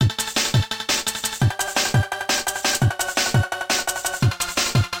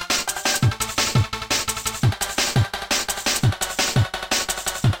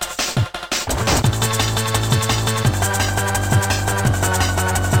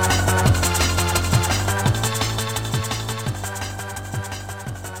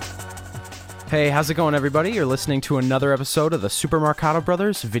Hey, how's it going, everybody? You're listening to another episode of the Super Marcato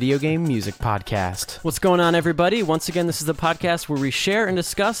Brothers Video Game Music Podcast. What's going on, everybody? Once again, this is the podcast where we share and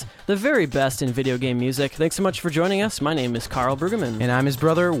discuss the very best in video game music. Thanks so much for joining us. My name is Carl Brueggemann. And I'm his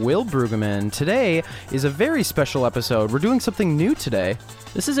brother, Will Brueggemann. Today is a very special episode. We're doing something new today.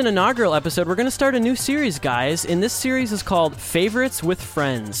 This is an inaugural episode. We're going to start a new series, guys, and this series is called Favorites with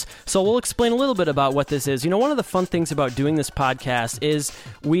Friends. So we'll explain a little bit about what this is. You know, one of the fun things about doing this podcast is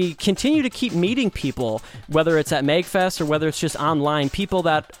we continue to keep meeting people, whether it's at MAGFest or whether it's just online, people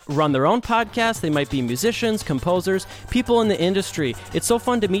that run their own podcasts. They might be musicians, composers, people in the industry. It's so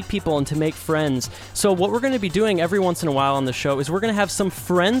fun to meet people and to make friends. So what we're going to be doing every once in a while on the show is we're going to have some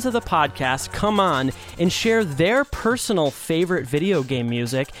friends of the podcast come on and share their personal favorite video game music.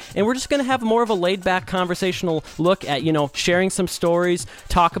 And we're just going to have more of a laid-back conversational look at, you know, sharing some stories,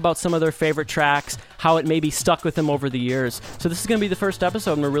 talk about some of their favorite tracks, how it maybe stuck with them over the years. So this is going to be the first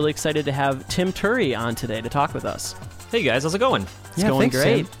episode, and we're really excited to have Tim Turry on today to talk with us. Hey guys, how's it going? It's going thanks,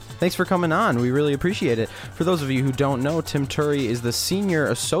 great. Tim. Thanks for coming on. We really appreciate it. For those of you who don't know, Tim Turry is the senior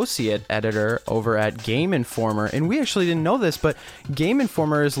associate editor over at Game Informer. And we actually didn't know this, but Game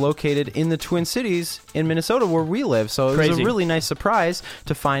Informer is located in the Twin Cities in Minnesota where we live. So it was a really nice surprise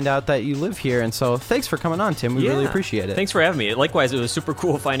to find out that you live here. And so thanks for coming on, Tim. We really appreciate it. Thanks for having me. Likewise, it was super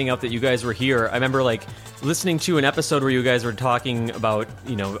cool finding out that you guys were here. I remember listening to an episode where you guys were talking about,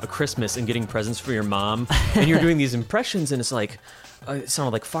 you know, a Christmas and getting presents for your mom. And you're doing these impressions and it's like, it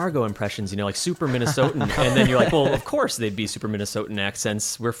sounded like Fargo impressions, you know, like super Minnesotan. And then you're like, well, of course they'd be super Minnesotan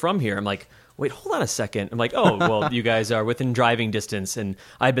accents. We're from here. I'm like, wait, hold on a second. I'm like, oh, well, you guys are within driving distance. And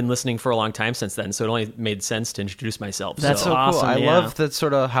I've been listening for a long time since then. So it only made sense to introduce myself. That's so awesome, cool. I yeah. love that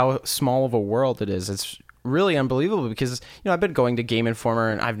sort of how small of a world it is. It's really unbelievable because, you know, I've been going to Game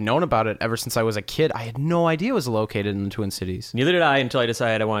Informer and I've known about it ever since I was a kid. I had no idea it was located in the Twin Cities. Neither did I until I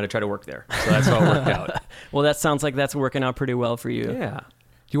decided I wanted to try to work there. So that's how it worked out. Well, that sounds like that's working out pretty well for you. Yeah.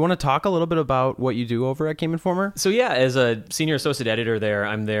 Do you want to talk a little bit about what you do over at Game Informer? So yeah, as a senior associate editor there,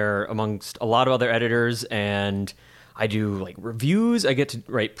 I'm there amongst a lot of other editors, and I do like reviews. I get to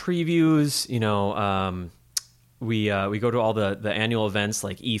write previews. You know, we go to all the annual events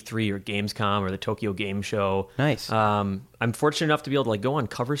like E3 or Gamescom or the Tokyo Game Show. Nice. I'm fortunate enough to be able to like go on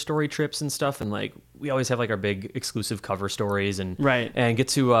cover story trips and stuff, and like we always have like our big exclusive cover stories and get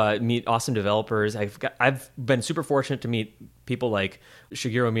to meet awesome developers. I've been super fortunate to meet people like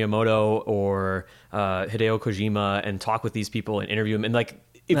Shigeru Miyamoto or Hideo Kojima and talk with these people and interview them. And like,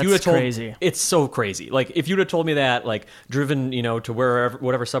 if you would have told crazy. It's so crazy. Like if you'd have told me that, like driven, you know, to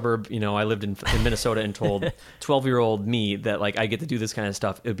whatever suburb, you know, I lived in Minnesota and told 12-year-old me that like I get to do this kind of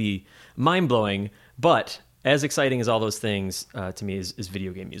stuff, it would be mind blowing. But as exciting as all those things to me is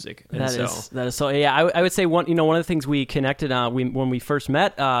video game music. And That is so. Yeah, I would say one of the things we connected on when we first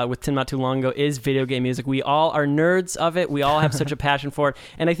met with Tim not too long ago is video game music. We all are nerds of it. We all have such a passion for it,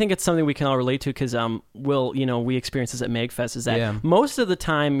 and I think it's something we can all relate to because we experience this at MAGFest. Is that most of the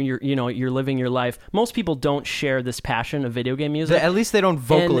time you're living your life. Most people don't share this passion of video game music. At least they don't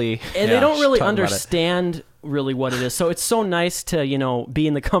vocally, and they don't really understand really what it is. So it's so nice to, you know, be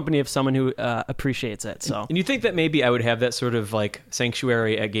in the company of someone who appreciates it. So, and you think that maybe I would have that sort of like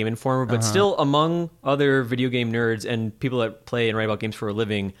sanctuary at Game Informer, but still among other video game nerds and people that play and write about games for a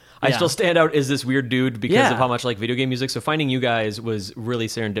living, I still stand out as this weird dude because of how much I like video game music. So finding you guys was really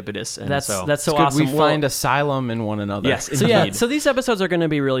serendipitous. And that's so good. awesome. We find asylum in one another. Yes, so these episodes are going to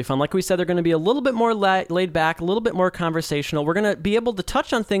be really fun. Like we said, they're going to be a little bit more laid back, a little bit more conversational. We're going to be able to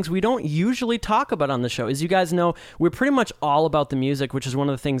touch on things we don't usually talk about on the show. As you guys know, we're pretty much all about the music, which is one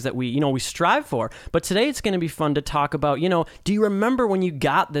of the things that we strive for. But today it's going to be fun to talk about, you know, do you remember when you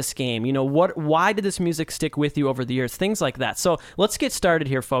got this game? You know, why did this music stick with you over the years? Things like that. So let's get started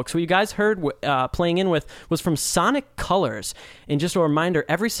here, folks. What you guys heard playing in with was from Sonic Colors. And just a reminder,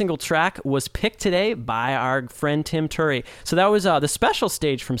 every single track was picked today by our friend Tim Turry. So that was the special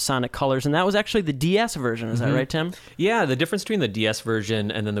stage from Sonic Colors, and that was actually the DS version. Is that right, Tim? Yeah, the difference between the DS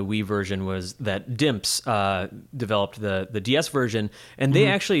version and then the Wii version was that Dimps developed the DS version, and they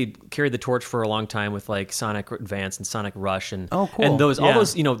actually carried the torch for a long time with like Sonic Advance and Sonic Rush and cool. and all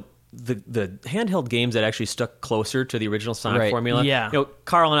those, you know, the handheld games that actually stuck closer to the original Sonic formula. Yeah. You know,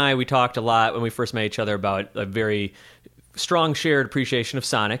 Carl and I, we talked a lot when we first met each other about a very strong shared appreciation of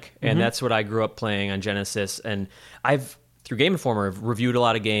Sonic, and that's what I grew up playing on Genesis. And I've, through Game Informer, reviewed a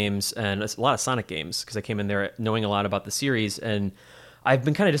lot of games and a lot of Sonic games because I came in there knowing a lot about the series. And I've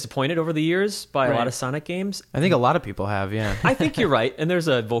been kind of disappointed over the years by a Right. lot of Sonic games. I think a lot of people have, yeah. I think you're right, and there's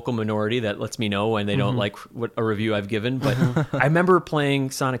a vocal minority that lets me know when they don't like what a review I've given. But I remember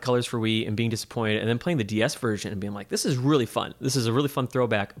playing Sonic Colors for Wii and being disappointed, and then playing the DS version and being like, "This is really fun. This is a really fun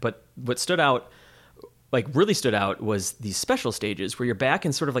throwback." But what really stood out, was these special stages where you're back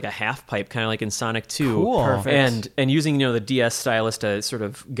in sort of like a half pipe, kind of like in Sonic 2. Cool. Perfect. And using the DS stylus to sort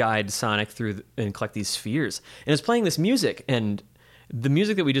of guide Sonic through and collect these spheres. And it's playing this music, and the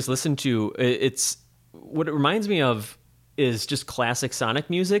music that we just listened to, it's what it reminds me of is just classic Sonic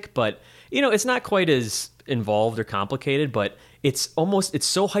music, but it's not quite as involved or complicated, but it's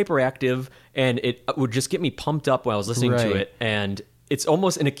so hyperactive, and it would just get me pumped up while I was listening to Right. it. And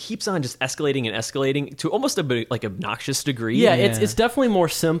it keeps on just escalating and escalating to almost a bit like obnoxious degree. Yeah, Yeah. it's definitely more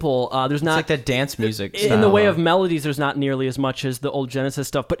simple. There's It's not like that dance music in the style, way though. of melodies. There's not nearly as much as the old Genesis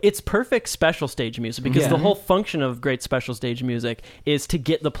stuff, but it's perfect special stage music, because Yeah. the whole function of great special stage music is to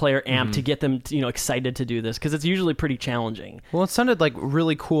get the player amped, to get them excited to do this, because it's usually pretty challenging. Well, it sounded like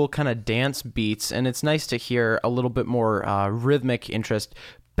really cool kind of dance beats, and it's nice to hear a little bit more rhythmic interest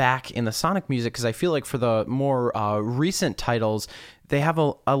back in the Sonic music, because I feel like for the more recent titles, they have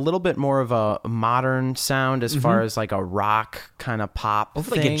a little bit more of a modern sound as far as like a rock kind of pop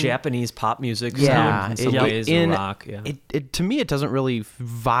Almost thing. like a Japanese pop music Yeah, sound in some it- ways, in- or rock. Yeah. It to me, it doesn't really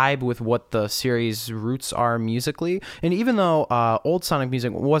vibe with what the series' roots are musically. And even though old Sonic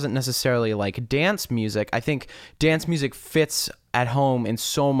music wasn't necessarily like dance music, I think dance music fits at home in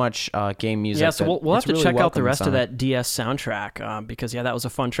so much game music. Yeah, so that we'll have it's to really check out the welcome in rest of Sonic. that DS soundtrack, because that was a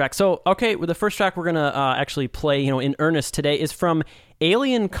fun track. So, okay, with the first track we're gonna actually play, in earnest today, is from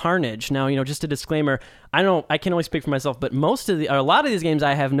Alien Carnage. Now, just a disclaimer, I can only speak for myself, but a lot of these games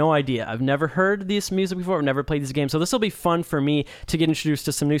I have no idea. I've never heard this music before. I've never played these games, so this will be fun for me to get introduced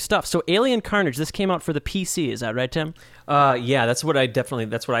to some new stuff. So, Alien Carnage, this came out for the PC. Is that right, Tim? Yeah, that's what I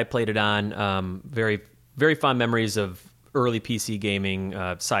played it on. Very, very fond memories of early PC gaming,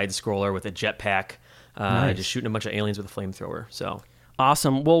 side scroller with a jetpack, just shooting a bunch of aliens with a flamethrower. So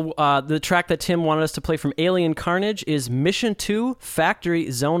Awesome. Well, the track that Tim wanted us to play from Alien Carnage is Mission 2 Factory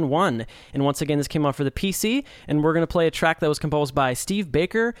Zone 1. And once again, this came out for the PC, and we're going to play a track that was composed by Steve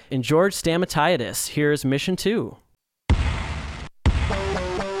Baker and George Stamatiadis. Here's Mission 2.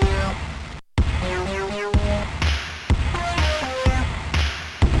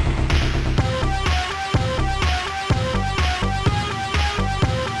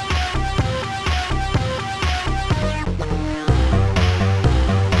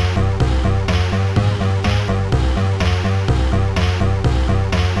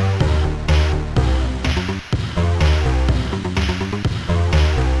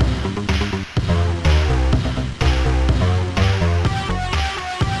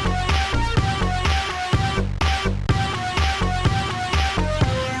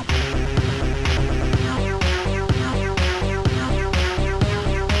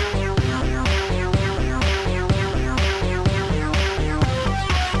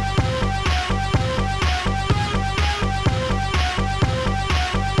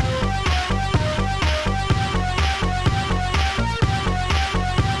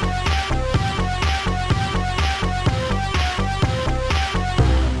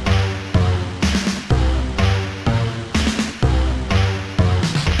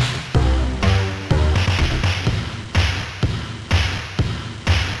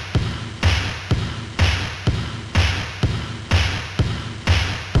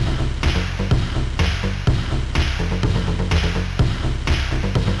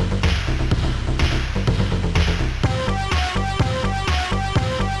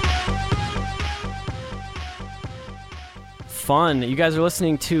 Fun. You guys are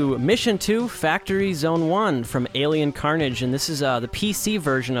listening to Mission 2 Factory Zone 1 from Alien Carnage, and this is the PC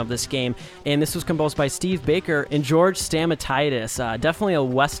version of this game, and this was composed by Steve Baker and George Stamatiadis. Definitely a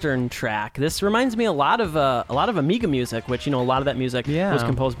Western track. This reminds me a lot of Amiga music, which, a lot of that music was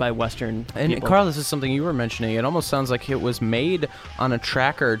composed by Western And people. Carl, this is something you were mentioning. It almost sounds like it was made on a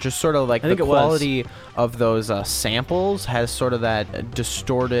tracker, just sort of like I think the it was. quality of those samples has sort of that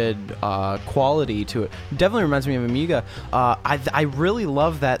distorted quality to it. Definitely reminds me of Amiga. I really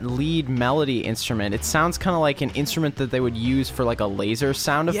love that lead melody instrument. It sounds kind of like an instrument that they would use for like a laser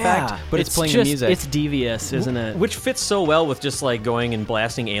sound effect, but it's playing just, music. It's devious, isn't it? Which fits so well with just like going and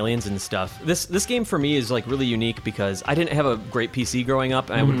blasting aliens and stuff. This game for me is like really unique because I didn't have a great PC growing up,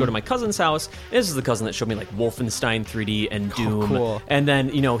 and I would go to my cousin's house. This is the cousin that showed me like Wolfenstein 3D and Doom. Cool. And then,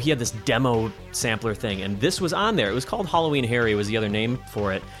 he had this demo sampler thing, and this was on there. It was called Halloween Harry was the other name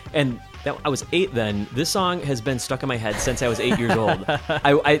for it. And I was 8 then. This song has been stuck in my head since I was 8 years old.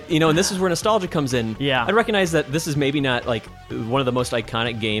 And this is where nostalgia comes in. Yeah. I recognize that this is maybe not like one of the most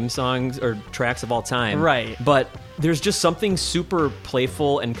iconic game songs or tracks of all time. Right. But there's just something super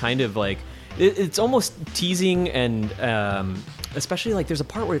playful and kind of like, it's almost teasing and especially like there's a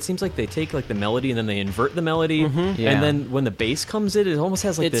part where it seems like they take like the melody and then they invert the melody, Yeah. and then when the bass comes in, it almost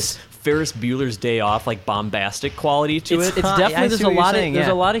has like this Ferris Bueller's Day Off like bombastic quality to it. It's definitely I there's see a what you're lot saying, of there's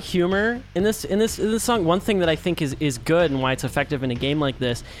yeah. a lot of humor in this song. One thing that I think is good and why it's effective in a game like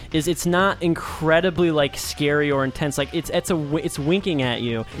this is it's not incredibly like scary or intense. Like it's winking at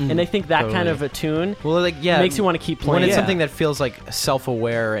you, and I think that kind Totally. of a tune Well, like, yeah, makes you want to keep playing. when it's Yeah. something that feels like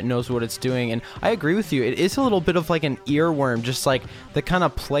self-aware, it knows what it's doing. And I agree with you. It is a little bit of like an earworm, just like the kind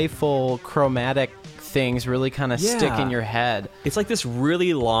of playful chromatic things really kind of stick Yeah. in your head. It's like this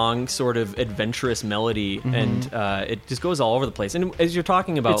really long, sort of adventurous melody, and it just goes all over the place. And as you're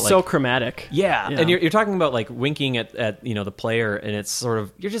talking about, It's like, so chromatic. yeah, Yeah. and you're talking about like winking at the player, and it's sort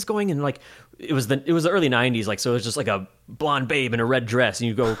of you're just going in like it was the early '90s, like so it was just like a blonde babe in a red dress, and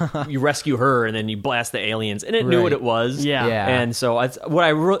you go you rescue her, and then you blast the aliens, and it knew what Right. it was, Yeah. Yeah. And so that's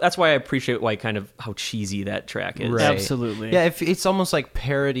why I appreciate kind of how cheesy that track is. Right. Absolutely. Yeah, it's almost like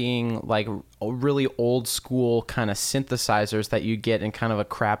parodying like really old school kind of synthesizers that you get in kind of a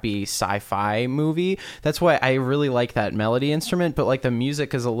crappy sci-fi movie. That's why I really like that melody instrument, but like the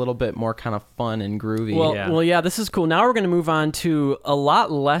music is a little bit more kind of fun and groovy. Well, yeah, this is cool. Now we're going to move on to a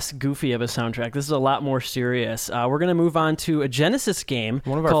lot less goofy of a soundtrack. This is a lot more serious. We're going to move on to a Genesis game.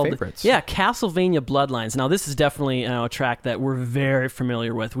 One of our called, favorites. Yeah, Castlevania Bloodlines. Now, this is definitely a track that we're very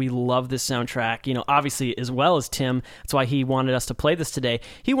familiar with. We love this soundtrack, obviously, as well as Tim. That's why he wanted us to play this today.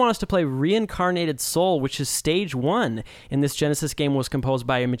 He wanted us to play Reincarnated Soul, which is stage 1 in this Genesis game, was composed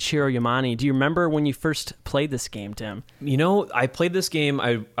by Michiru Yamane. Do you remember when you first played this game, Tim? I played this game.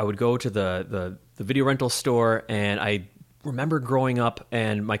 I would go to the video rental store, and I remember growing up,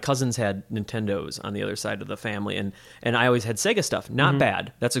 and my cousins had Nintendos on the other side of the family, and I always had Sega stuff. Not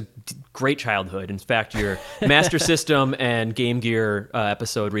bad. That's a great childhood. In fact, your Master System and Game Gear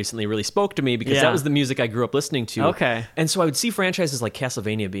episode recently really spoke to me because Yeah. that was the music I grew up listening to. Okay. And so I would see franchises like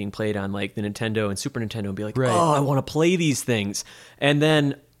Castlevania being played on like the Nintendo and Super Nintendo and be like, Right. oh, I want to play these things. And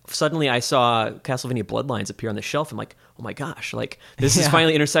then suddenly I saw Castlevania Bloodlines appear on the shelf. I'm like, oh my gosh, like this is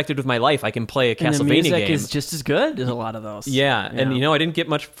finally intersected with my life. I can play a And the Castlevania music game. is just as good as a lot of those. Yeah, and I didn't get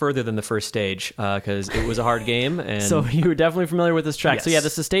much further than the first stage because it was a hard game. And So you were definitely familiar with this track. So Yes. yeah,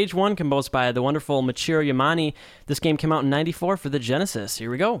 this is stage 1, composed by the wonderful Michiru Yamane. This game came out in '94 for the Genesis. Here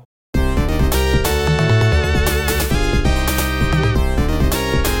we go.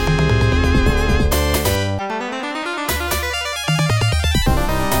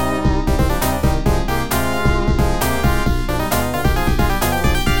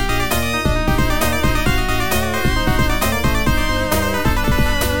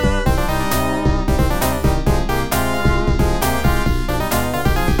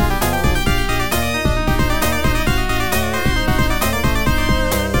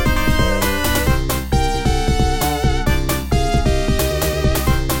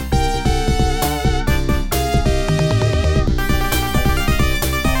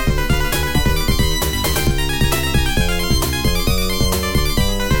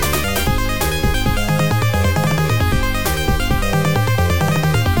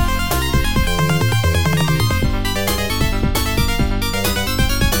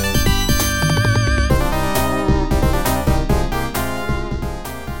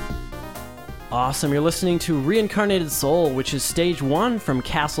 Awesome. You're listening to Reincarnated Soul, which is stage 1 from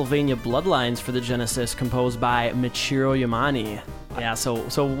Castlevania Bloodlines for the Genesis, composed by Michiru Yamane. Yeah, so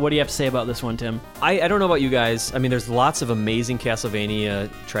what do you have to say about this one, Tim? I don't know about you guys. I mean, there's lots of amazing Castlevania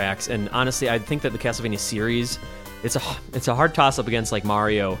tracks, and honestly, I think that the Castlevania series, it's a hard toss up against like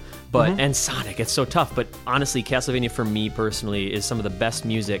Mario, but and Sonic. It's so tough. But honestly, Castlevania for me personally is some of the best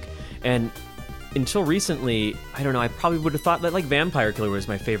music, and until recently, I don't know, I probably would have thought that like Vampire Killer was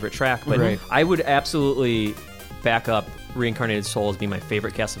my favorite track, but Right. I would absolutely back up Reincarnated Soul as being my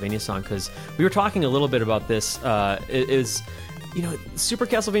favorite Castlevania song, because we were talking a little bit about this. Super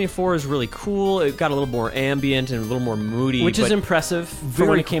Castlevania 4 is really cool. It got a little more ambient and a little more moody. Which is but impressive for when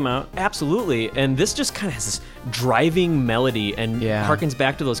very it came out. Absolutely. And this just kind of has this driving melody and Yeah. harkens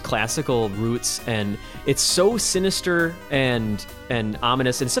back to those classical roots. And it's so sinister and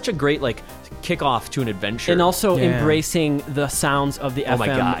ominous. And it's such a great, like, kickoff to an adventure. And also Yeah. embracing the sounds of the Oh my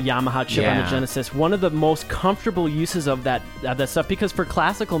FM God. Yamaha chip on Yeah. the Genesis. One of the most comfortable uses of that stuff, because for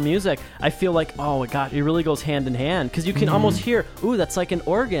classical music, I feel like, oh my God, it really goes hand in hand, because you can almost hear, ooh, that's like an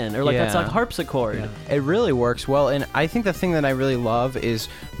organ, or like that's Yeah. like a harpsichord. It really works well, and I think the thing that I really love is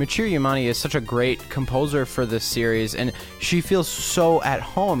Michiru Yamane is such a great composer for this series, and she feels so at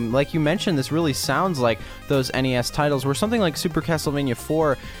home. Like you mentioned, this really sounds like those NES titles, where something like Super Castlevania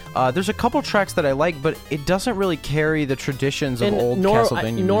 4, there's a couple tracks that I like, but it doesn't really carry the traditions of And old nor Castlevania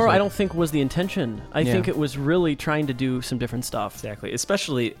I music. don't think was the intention. I Yeah. think it was really trying to do some different stuff. Exactly,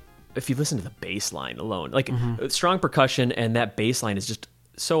 especially if you listen to the bass line alone, like strong percussion, and that bass line is just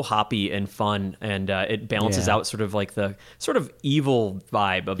so hoppy and fun, and it balances Yeah. out sort of like the sort of evil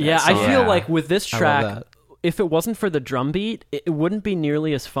vibe of that Yeah, I song. feel Yeah. like with this I love track, that. if it wasn't for the drum beat, it wouldn't be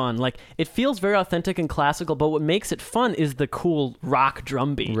nearly as fun. Like, it feels very authentic and classical, but what makes it fun is the cool rock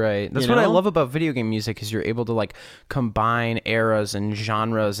drum beat. Right. That's you what I know? love about video game music, is you're able to like combine eras and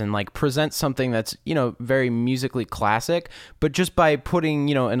genres and like present something that's, very musically classic, but just by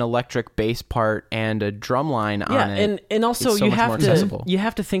putting, an electric bass part and a drum line Yeah, on it. and also it's so you much more have accessible.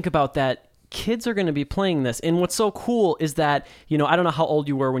 to think about that. Kids are going to be playing this, and what's so cool is that I don't know how old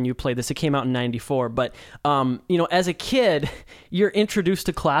you were when you played this. It came out in '94, but as a kid, you're introduced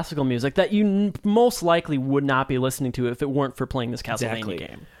to classical music that you most likely would not be listening to if it weren't for playing this Castlevania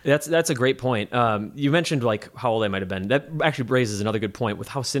game. That's a great point. You mentioned like how old I might have been. That actually raises another good point with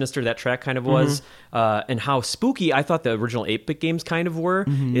how sinister that track kind of was, and how spooky I thought the original 8-bit games kind of were.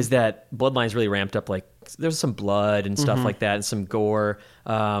 Is that Bloodlines really ramped up, like there's some blood and stuff like that, and some gore,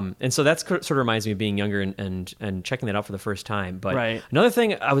 and so that's sort of reminds me of being younger and checking that out for the first time. But Right. another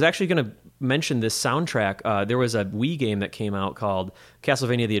thing, I was actually going to mention this soundtrack. There was a Wii game that came out called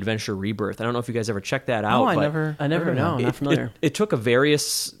Castlevania: The Adventure Rebirth. I don't know if you guys ever checked that out. Oh, I but never know. I'm not familiar. it took a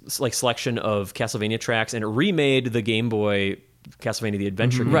various like selection of Castlevania tracks, and it remade the Game Boy Castlevania: The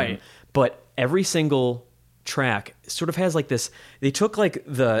Adventure game. Right. But every single track sort of has like this. They took like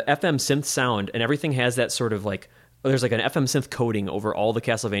the FM synth sound, and everything has that sort of like. There's like an FM synth coating over all the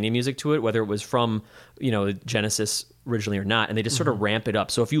Castlevania music to it, whether it was from Genesis originally or not, and they just sort of ramp it up.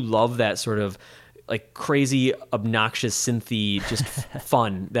 So if you love that sort of like crazy, obnoxious, synthy, just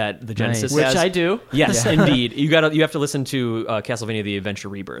fun that the Genesis Which has. I do. Yes, indeed. You have to listen to Castlevania: The Adventure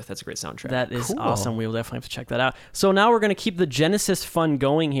Rebirth. That's a great soundtrack. That is Cool. awesome. We will definitely have to check that out. So now we're going to keep the Genesis fun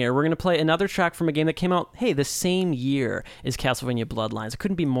going here. We're going to play another track from a game that came out, the same year as Castlevania Bloodlines. It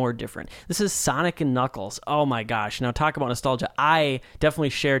couldn't be more different. This is Sonic and Knuckles. Oh my gosh. Now talk about nostalgia. I definitely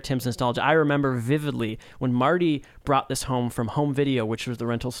share Tim's nostalgia. I remember vividly when Marty brought this home from Home Video, which was the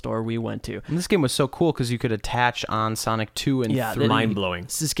rental store we went to. And this game was so cool because you could attach on Sonic 2 and 3. mind-blowing.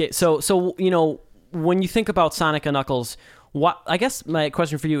 So when you think about Sonic and Knuckles, I guess my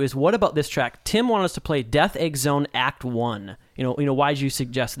question for you is, what about this track? Tim wanted us to play Death Egg Zone Act 1. Why did you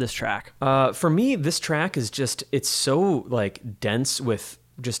suggest this track? For me, this track is it's so like dense with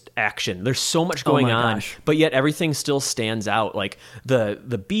just action. There's so much going on, gosh. but yet everything still stands out. Like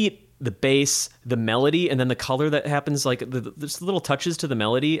the beat, the bass, the melody, and then the color that happens. Like there's little touches to the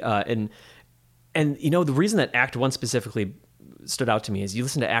melody, and the reason that Act 1 specifically stood out to me is you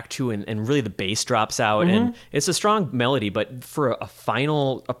listen to Act 2 and really the bass drops out, and it's a strong melody, but for a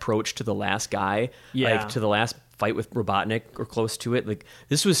final approach to the last guy, Yeah. like to the last fight with Robotnik or close to it, like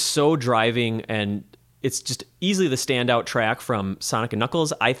this was so driving, and it's just easily the standout track from Sonic and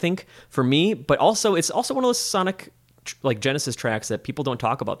Knuckles, I think, for me, but also it's also one of those Sonic like Genesis tracks that people don't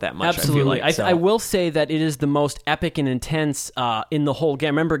talk about that much. Absolutely. I feel like. I will say that it is the most epic and intense in the whole game.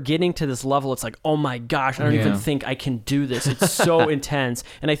 I remember getting to this level, it's like, oh my gosh, I don't even think I can do this. It's so intense.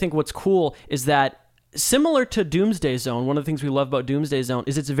 And I think what's cool is that, similar to Doomsday Zone, one of the things we love about Doomsday Zone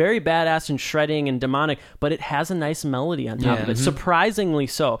is it's very badass and shredding and demonic, but it has a nice melody on top of it, surprisingly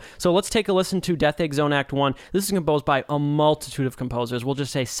so. So let's take a listen to Death Egg Zone Act 1. This is composed by a multitude of composers. We'll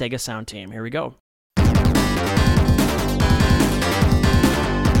just say Sega Sound Team. Here we go.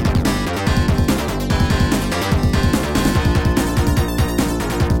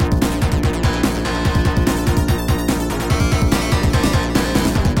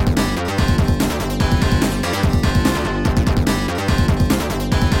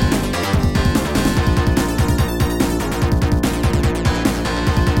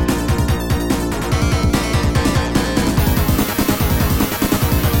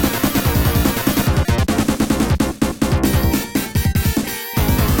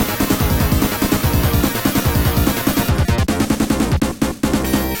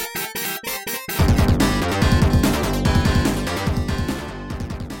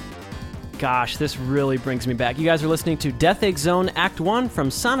 gosh, this really brings me back. You guys are listening to Death Egg Zone Act 1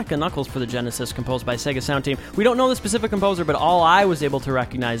 from Sonic & Knuckles for the Genesis, composed by Sega Sound Team. We don't know the specific composer, but all I was able to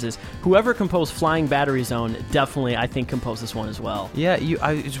recognize is whoever composed Flying Battery Zone definitely, I think, composed this one as well. Yeah,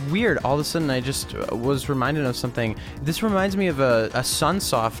 it's weird. All of a sudden, I just was reminded of something. This reminds me of a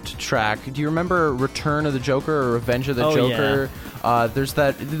Sunsoft track. Do you remember Return of the Joker or Revenge of the Joker? Yeah. There's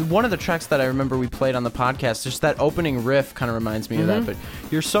that one of the tracks that I remember we played on the podcast. Just that opening riff kind of reminds me of that. But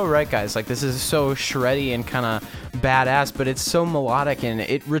you're so right, guys. Like, this is so shreddy and kind of badass, but it's so melodic and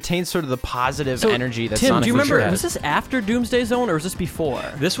it retains sort of the positive energy that Tim, Sonic do you remember? has. Was this after Doomsday Zone or was this before?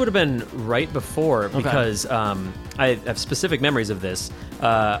 This would have been right before because I have specific memories of this.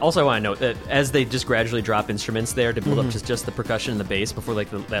 Also, I want to note that as they just gradually drop instruments there to build up just the percussion and the bass before like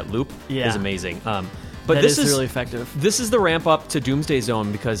that loop is amazing. But that this is really effective. This is the ramp up to Doomsday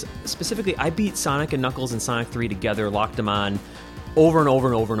Zone because specifically I beat Sonic and Knuckles and Sonic 3 together, locked them on over and over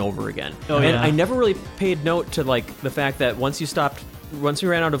and over and over again. And I never really paid note to like the fact that once you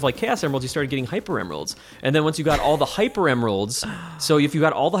ran out of like Chaos Emeralds, you started getting Hyper Emeralds. And then once you got all the Hyper Emeralds, so if you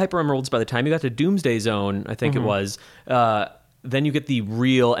got all the Hyper Emeralds by the time you got to Doomsday Zone, I think it was, then you get the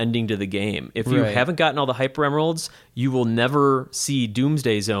real ending to the game. If you haven't gotten all the Hyper Emeralds, you will never see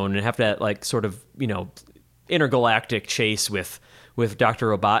Doomsday Zone and have to like sort of, intergalactic chase with Dr.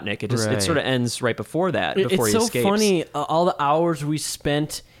 Robotnik. It sort of ends right before that, before he escapes. It's so funny, all the hours we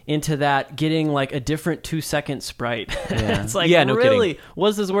spent into that getting like a different 2-second sprite. It's like, no really, kidding.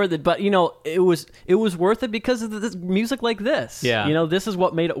 was this worth it? But it was worth it because of this music like this. Yeah. This is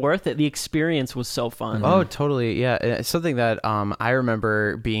what made it worth it. The experience was so fun. Oh, totally. Yeah. Something that I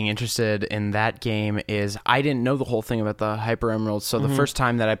remember being interested in that game is I didn't know the whole thing about the Hyper Emeralds. So the first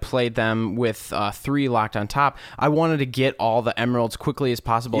time that I played them with 3 locked on top, I wanted to get all the emeralds quickly as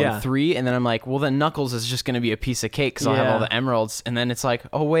possible in 3. And then I'm like, well, then Knuckles is just going to be a piece of cake because I'll have all the emeralds. And then it's like,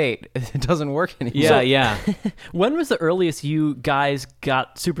 oh, wait, it doesn't work anymore. Yeah. When was the earliest you guys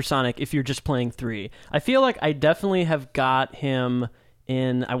got Supersonic if you're just playing 3? I feel like I definitely have got him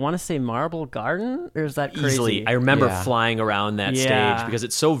in, I want to say Marble Garden, or is that crazy? Easily. I remember flying around that stage because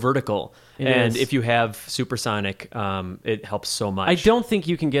it's so vertical. If you have Supersonic, it helps so much. I don't think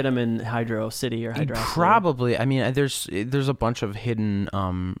you can get him in Hydro City or Hydro. Probably. I mean, there's a bunch of hidden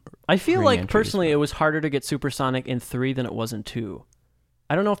I feel like entries. Personally it was harder to get Supersonic in 3 than it was in 2.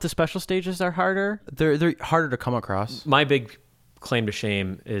 I don't know if the special stages are harder. They're harder to come across. My big claim to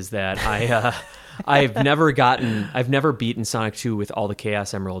shame is that I've never beaten Sonic 2 with all the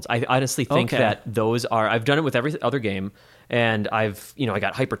Chaos Emeralds. I honestly think that those are, I've done it with every other game, and I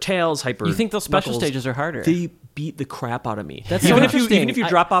got Hyper Tails, Hyper. You think those special Knuckles. stages are harder? They beat the crap out of me. That's so interesting. Even if you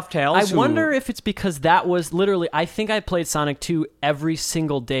drop off Tails. I wonder if it's because that was literally, I think I played Sonic 2 every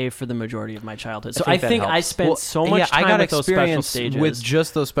single day for the majority of my childhood. So I think I spent so much time with those special stages. With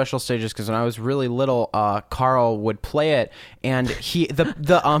just those special stages, because when I was really little, Carl would play it, and the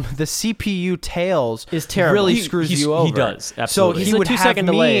CPU Tails is terrible. Really screws you over. He does, absolutely. So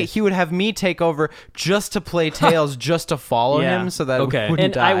he would have me take over just to play Tails, just to follow him, so that it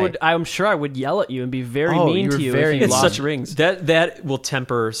wouldn't die. I'm sure I would yell at you and be very mean to you if you lost rings. That will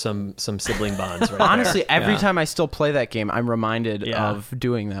temper some sibling bonds. Right Honestly, there. every time I still play that game, I'm reminded of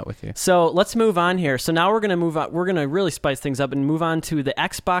doing that with you. So let's move on here. So now we're going to move on. We're going to really spice things up and move on to the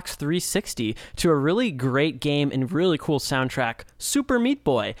Xbox 360, to a really great game and really cool soundtrack, Super Meat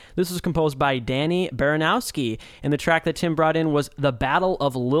Boy. This was composed by Danny Baranowski, and the track that Tim brought in was The Battle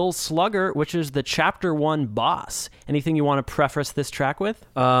of Lil Slugger, which is the Chapter 1 boss. Anything you want to preface this track with?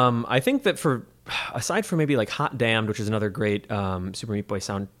 I think that aside from maybe like Hot Damned, which is another great Super Meat Boy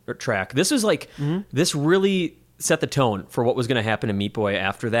soundtrack, this was like this really set the tone for what was going to happen to Meat Boy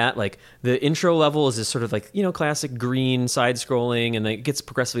after that. Like the intro level is this sort of like classic green side scrolling, and then it gets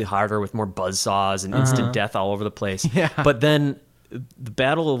progressively harder with more buzzsaws and instant death all over the place. But then the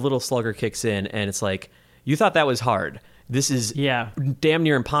Battle of Little Slugger kicks in, and it's like, you thought that was hard. This is damn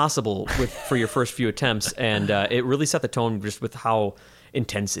near impossible for your first few attempts, and it really set the tone just with how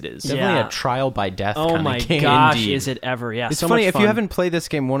intense it is. Definitely a trial by death kind of game. Oh my gosh, Indeed. is it ever. Yeah, it's so funny, much if fun. you haven't played this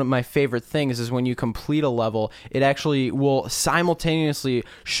game, one of my favorite things is when you complete a level, it actually will simultaneously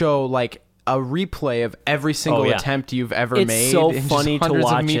show like a replay of every single attempt you've ever made. It's so funny to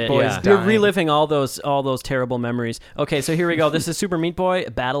watch it. You're reliving all those terrible memories. Okay, so here we go. This is Super Meat Boy,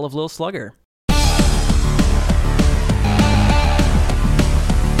 Battle of Lil Slugger.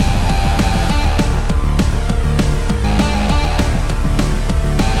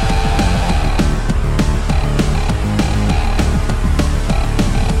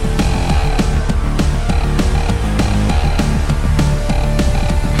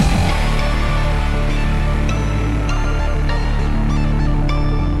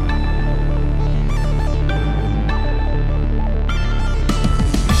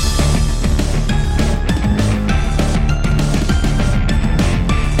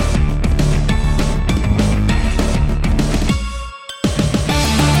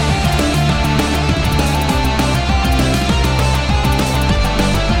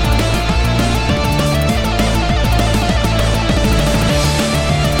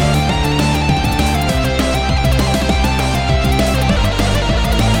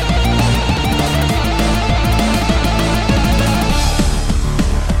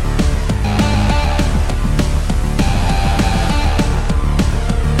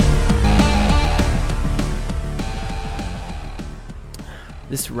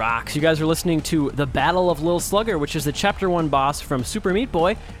 This rocks. You guys are listening to The Battle of Lil Slugger, which is the Chapter 1 boss from Super Meat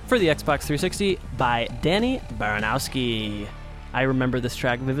Boy for the Xbox 360 by Danny Baranowski. I remember this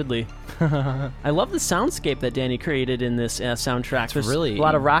track vividly. I love the soundscape that Danny created in this soundtrack. There's really a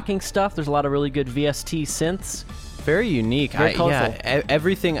lot of rocking stuff. There's a lot of really good VST synths. Very unique. Very colorful.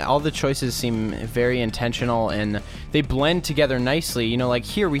 Everything, all the choices seem very intentional, and they blend together nicely. You know, like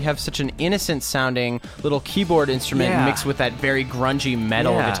here we have such an innocent sounding little keyboard instrument mixed with that very grungy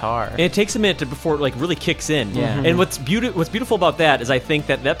metal guitar. And it takes a minute before it like really kicks in. Yeah. And what's beautiful about that is I think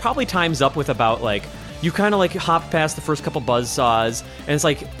that probably times up with about like you kind of like hop past the first couple buzzsaws, and it's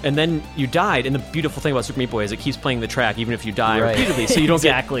like, and then you died. And the beautiful thing about Super Meat Boy is it keeps playing the track even if you die repeatedly, so you don't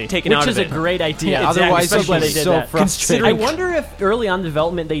get taken out of it. Which is a great idea. Yeah, otherwise, I'm glad they did that. frustrating. I wonder if early on in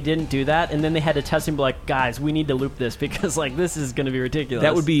development they didn't do that, and then they had to test and be like, guys, we need to loop this because like this is going to be ridiculous.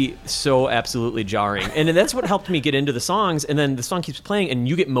 That would be so absolutely jarring. And then that's what helped me get into the songs. And then the song keeps playing, and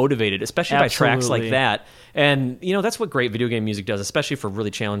you get motivated, especially by tracks like that. And, you know, that's what great video game music does, especially for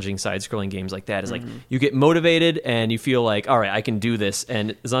really challenging side-scrolling games like that, is like you get motivated and you feel like, all right, I can do this.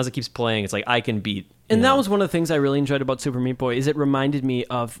 And as long as it keeps playing, it's like I can beat. And that was one of the things I really enjoyed about Super Meat Boy is it reminded me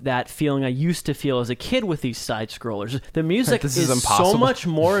of that feeling I used to feel as a kid with these side-scrollers. The music is so much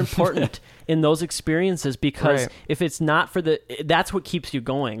more important in those experiences because if it's not for that's what keeps you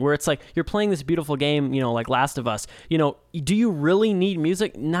going, where it's like you're playing this beautiful game, you know, like Last of Us. You know, do you really need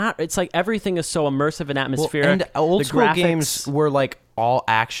music? Not. It's like everything is so immersive and atmospheric. Well, and old school games were like all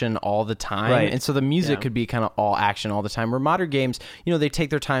action all the time, and so the music could be kind of all action all the time, where modern games, you know, they take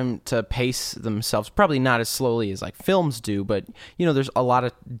their time to pace themselves, probably not as slowly as like films do, but you know, there's a lot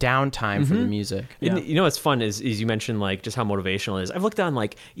of downtime for the music. And, you know what's fun is you mentioned like just how motivational it is. I've looked on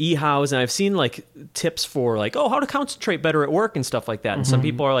like eHows and I've seen like tips for like, oh, how to concentrate better at work and stuff like that. And some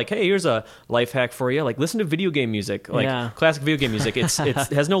people are like, hey, here's a life hack for you, like listen to video game music, like classic video game music. It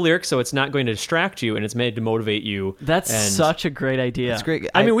has no lyrics, so it's not going to distract you, and it's made to motivate you. That's such a great idea. It's great.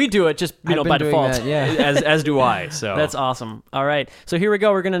 I mean, we do it just by default. As do I. So that's awesome. All right, so here we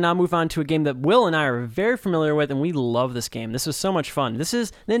go. We're going to now move on to a game that Will and I are very familiar with, and we love this game. This is so much fun. This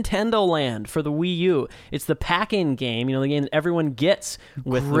is Nintendo Land for the Wii U. It's the pack-in game. You know, the game that everyone gets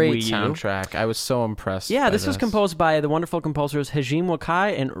with the Wii U. Great soundtrack. I was so impressed. Yeah, this was composed by the wonderful composers Hajime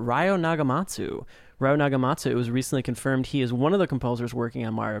Wakai and Ryo Nagamatsu. Ryo Nagamatsu, it was recently confirmed he is one of the composers working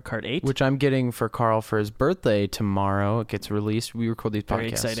on Mario Kart 8. Which I'm getting for Carl for his birthday tomorrow. It gets released. We record these Very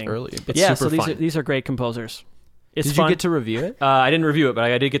podcasts exciting. early. So these are great composers. It's Did fun. you get to review it? I didn't review it, but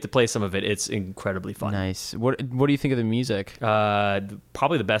I did get to play some of it. It's incredibly fun. Nice. What do you think of the music?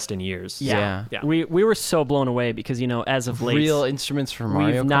 Probably the best in years. Yeah. We were so blown away because, you know, as of late, Real instruments for Mario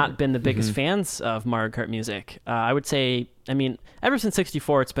Kart? We've not been the biggest fans of Mario Kart music. I would say, I mean, ever since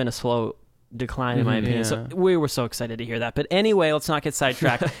 64, it's been a slow decline in my opinion. So we were so excited to hear that. But anyway, let's not get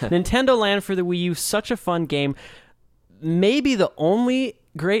sidetracked. Nintendo Land for the Wii U, such a fun game. Maybe the only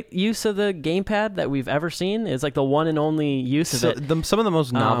great use of the gamepad that we've ever seen is like the one and only use of it. Some of the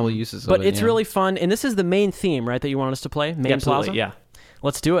most novel uses of it. But it's really fun. And this is the main theme, right, that you want us to play? Main Plaza? Yeah.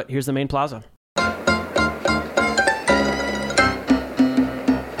 Let's do it. Here's the Main Plaza.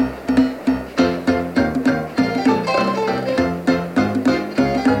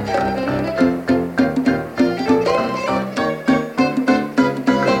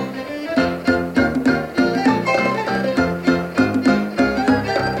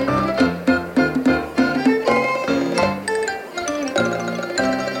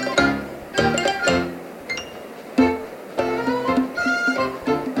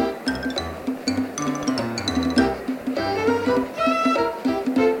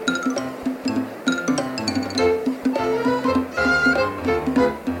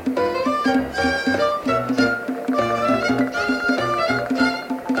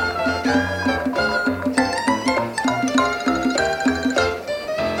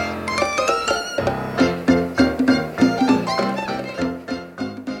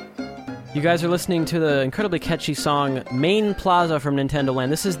 You guys are listening to the incredibly catchy song Main Plaza from Nintendo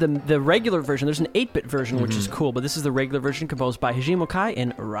Land. This is the regular version. There's an 8-bit version, which is cool, but this is the regular version composed by Hajime Wakai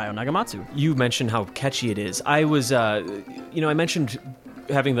and Ryo Nagamatsu. You mentioned how catchy it is. I was, I mentioned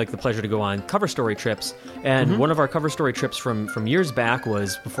having like the pleasure to go on cover story trips, and one of our cover story trips from years back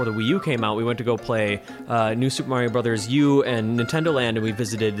was before the Wii U came out. We went to go play New Super Mario Brothers U and Nintendo Land, and we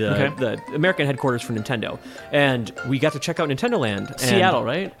visited the American headquarters for Nintendo, and we got to check out Nintendo Land. Seattle,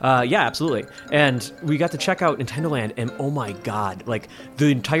 right? Yeah, absolutely. And we got to check out Nintendo Land, and oh my god, like the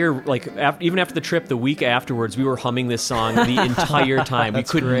entire even after the trip, the week afterwards, we were humming this song the entire time. We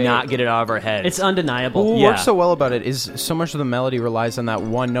could not get it out of our heads. It's undeniable. What works so well about it is so much of the melody relies on that that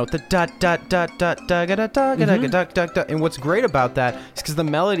one note, the dot dot dot dot da da da da da da da. And what's great about that is because the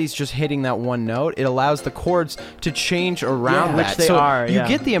melody's just hitting that one note, it allows the chords to change around which that. they so are, you yeah.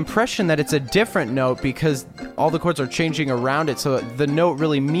 get the impression that it's a different note because all the chords are changing around it. So the note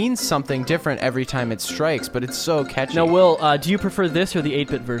really means something different every time it strikes, but it's so catchy. Now, Will, do you prefer this or the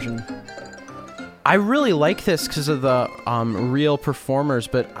 8-bit version? I really like this because of the real performers,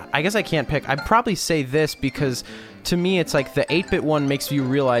 but I guess I can't pick. I'd probably say this because to me it's like the 8-bit one makes you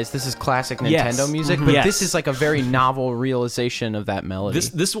realize this is classic Nintendo Yes. music, but Yes. this is like a very novel realization of that melody.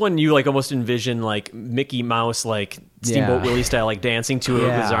 This one you like almost envision like Mickey Mouse like Steamboat Yeah. Willie style like dancing to it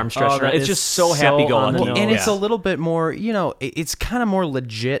with his Yeah. arm stretched that around. It's is just so so happy go on the lucky. nose. And it's a little bit more, it's kind of more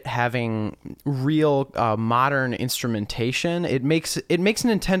legit having real modern instrumentation. It makes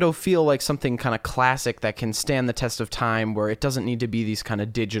Nintendo feel like something kind of classic that can stand the test of time, where it doesn't need to be these kind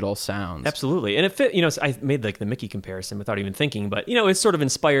of digital sounds. Absolutely, and it fit. I made like the Mickey comparison without even thinking, but it's sort of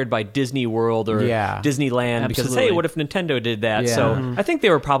inspired by Disney World or Yeah. Disneyland because Absolutely. hey, what if Nintendo did that? Yeah. So I think they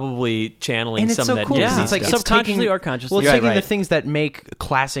were probably channeling And it's some so of that cool Disney because it's like stuff. it's Subconsciously taking, or consciously. Well, it's Right, taking the right. things that make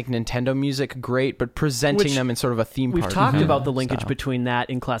classic Nintendo music great, but presenting Which them in sort of a theme We've park talked kind about of the linkage style. between that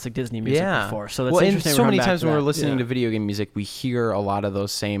and classic Disney music Yeah. before. So that's well, and interesting. so we're many coming back times to when we're that. listening Yeah. to video game music, we hear a lot of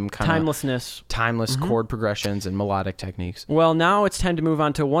those same kind Timelessness. of timeless chord progressions and melodic techniques. Well, now it's time to move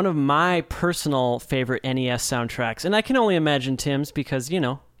on to one of my personal favorite NES soundtracks. And I can only imagine Tim's because,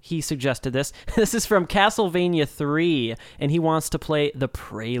 he suggested this. This is from Castlevania 3, and he wants to play the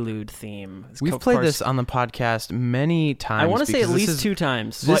Prelude theme. We've Of played course, this on the podcast many times. I want to say at because this least is- 2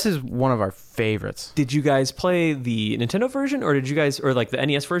 times. This is one of our favorites. Did you guys play the Nintendo version, or like the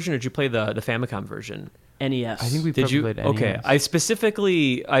NES version, or did you play the Famicom version? NES. I think we Did you? played NES. Okay, I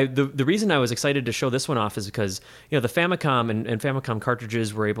specifically, the reason I was excited to show this one off is because the Famicom and Famicom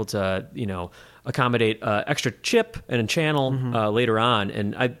cartridges were able to accommodate extra chip and a channel later on.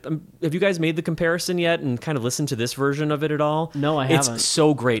 And have you guys made the comparison yet and kind of listened to this version of it at all? No, I haven't. It's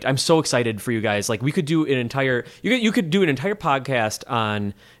so great. I'm so excited for you guys. Like we could do an entire you could do an entire podcast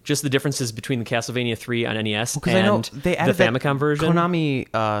on just the differences between the Castlevania 3 on NES Because I know and they the added Famicom that version.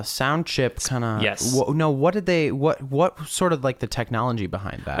 Konami sound chip kind of. Yes. What did they? What sort of like the technology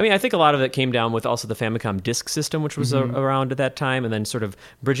behind that? I mean, I think a lot of it came down with also the Famicom disk system, which was around at that time, and then sort of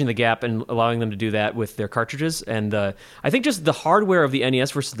bridging the gap and allowing them to do that with their cartridges. And I think just the hardware of the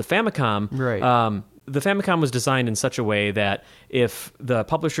NES versus the Famicom. Right. The Famicom was designed in such a way that if the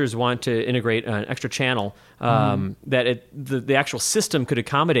publishers want to integrate an extra channel, that the actual system could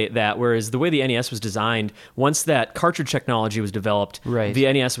accommodate that. Whereas the way the NES was designed, once that cartridge technology was developed, Right. the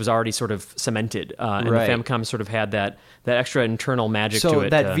NES was already sort of cemented, and Right. the Famicom sort of had that extra internal magic so to it.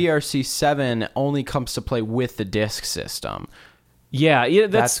 that VRC7 only comes to play with the disc system. Yeah,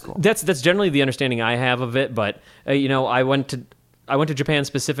 That's cool. that's generally the understanding I have of it. But I went to Japan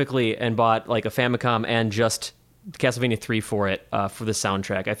specifically and bought like a Famicom and just Castlevania 3 for it for the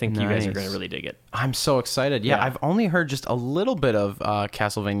soundtrack. I think you guys are Nice. going to really dig it. I'm so excited. Yeah, Yeah. I've only heard just a little bit of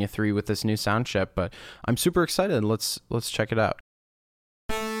Castlevania 3 with this new sound chip, but I'm super excited. Let's check it out.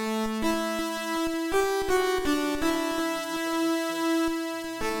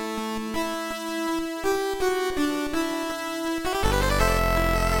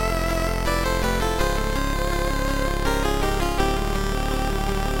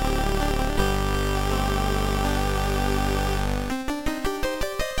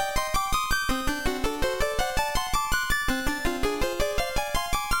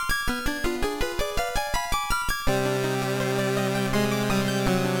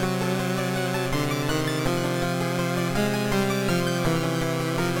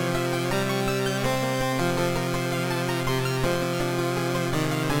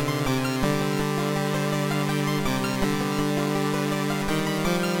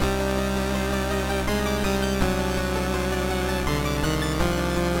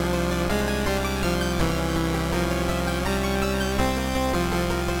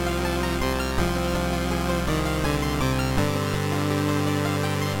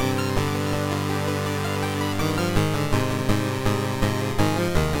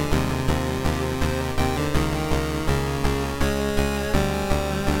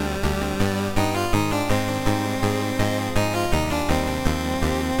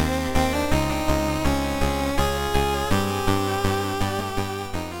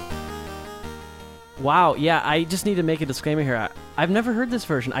 Wow, yeah, I just need to make a disclaimer here. I've never heard this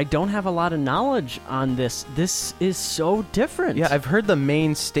version. I don't have a lot of knowledge on this. This is so different. Yeah, I've heard the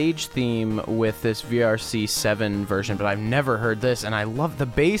main stage theme with this VRC 7 version, but I've never heard this, and I love the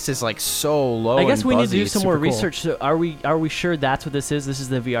bass is like so low. I guess and we need to buzzy. do It's some more super cool. research. So are we sure that's what this is? This is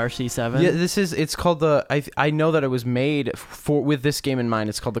the VRC 7? Yeah, it's called the I know that it was made for with this game in mind.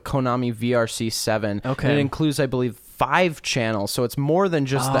 It's called the Konami VRC 7. Okay. And it includes, I believe, 5 channels, so it's more than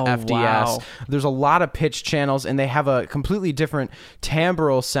just the Oh, FDS. wow. There's a lot of pitch channels, and they have a completely different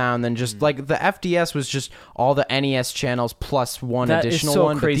timbral sound than just like the FDS was just all the NES channels plus one That is additional so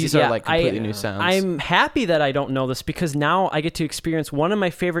one. crazy. But these Yeah, are like completely new sounds. I'm happy that I don't know this because now I get to experience one of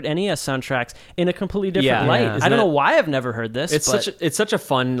my favorite NES soundtracks in a completely different Yeah. light. Yeah. I don't know Isn't why I've never heard this. but It's such a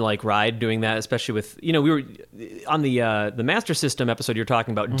fun like ride doing that, especially with we were on the Master System episode. You're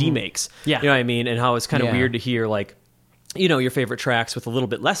talking about demakes, Yeah. you know what I mean, and how it's kind of Yeah. weird to hear like your favorite tracks with a little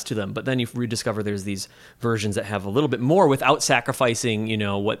bit less to them, but then you rediscover there's these versions that have a little bit more without sacrificing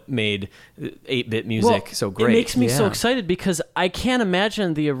what made 8-bit music so great. It makes me so Yeah. excited because I can't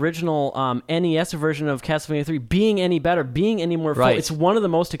imagine the original NES version of Castlevania 3 being any better, being any more full. Right. It's one of the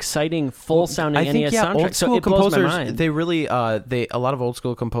most exciting full-sounding I think NES yeah, soundtracks. old school so it blows composers my mind. they really a lot of old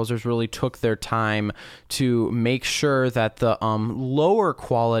school composers really took their time to make sure that the lower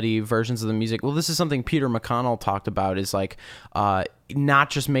quality versions of the music. Well, this is something Peter McConnell talked about is like not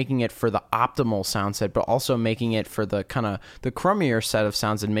just making it for the optimal sound set, but also making it for the kind of the crummier set of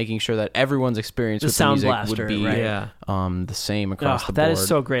sounds and making sure that everyone's experience The with Sound the music Blaster, would be right. Yeah. the same across the board. That is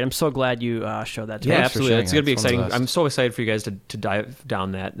so great. I'm so glad you showed that to Yeah, me. Thanks for absolutely. sharing It's going to be that. It's one of exciting. the best. I'm so excited for you guys to dive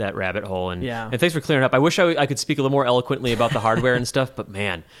down that rabbit hole. And Yeah. and thanks for clearing it up. I wish I could speak a little more eloquently about the hardware and stuff, but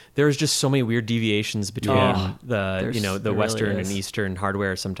man, there's just so many weird deviations between the there Western really and is. Eastern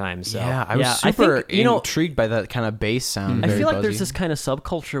hardware sometimes. So. Yeah, I was Yeah, I super think, intrigued by that kind of bass sound. I very feel like buzzy. there's this kind of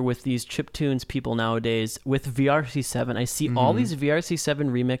subculture with these chiptunes people nowadays with VRC7. I see Mm-hmm. all these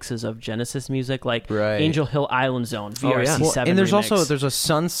VRC7 remixes of Genesis music, like Right. Angel Hill Island Zone, Oh, yeah. VRC7 Well, and there's remix. also there's a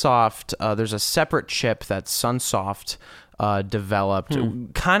Sunsoft there's a separate chip that Sunsoft developed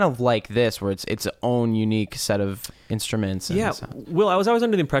kind of like this where it's its own unique set of instruments and Yeah, sound. Will, I was always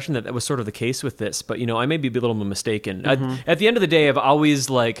under the impression that was sort of the case with this, but I may be a little mistaken. Mm-hmm. At the end of the day, I've always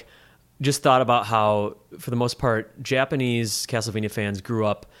just thought about how, for the most part, Japanese Castlevania fans grew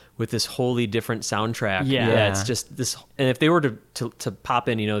up with this wholly different soundtrack. Yeah. It's just this. And if they were to pop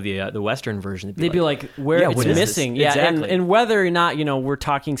in, the Western version, They'd be like, where yeah, it's what is this? missing. Yeah, Exactly. and whether or not, we're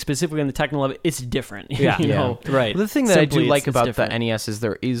talking specifically on the technical level, it's different. Yeah. you Yeah. know? Right. Well, the thing that I do Simply, like it's about different. the NES is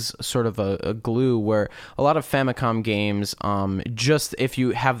there is sort of a glue where a lot of Famicom games, just if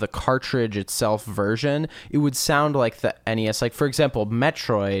you have the cartridge itself version, it would sound like the NES. Like, for example,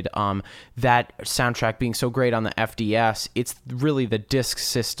 Metroid, that soundtrack being so great on the FDS, it's really the disc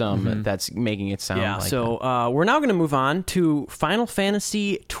system that's making it sound Yeah, like so we're now going to move on to Final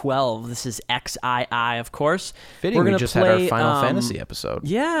Fantasy 12. This is XII, of course. Fitting, we're we gonna just play, had our Final Fantasy episode.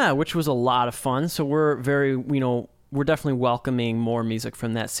 Yeah, which was a lot of fun. So we're very, we're definitely welcoming more music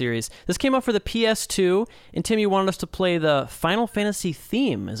from that series. This came out for the PS2, and Tim, you wanted us to play the Final Fantasy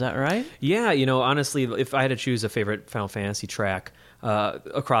theme. Is that right? Yeah, honestly, if I had to choose a favorite Final Fantasy track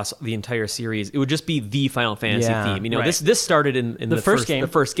across the entire series, it would just be the Final Fantasy Yeah. theme. Right. This started in the first game. the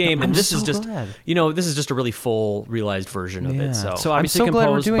first game, I'm and this so is just glad. this is just a really full realized version of Yeah. it. So, So I'm obviously so glad we're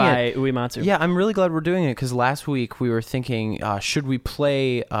composed doing by it. Uematsu. Yeah, I'm really glad we're doing it because last week we were thinking, should we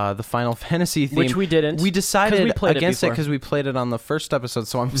play the Final Fantasy theme? Which we didn't, We 'cause decided we played it against it before. because we played it on the first episode.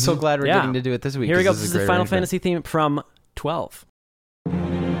 So I'm so glad we're Yeah. getting to do it this week. Here we 'cause go. this This is a the great Final arrangement. Fantasy theme from 12.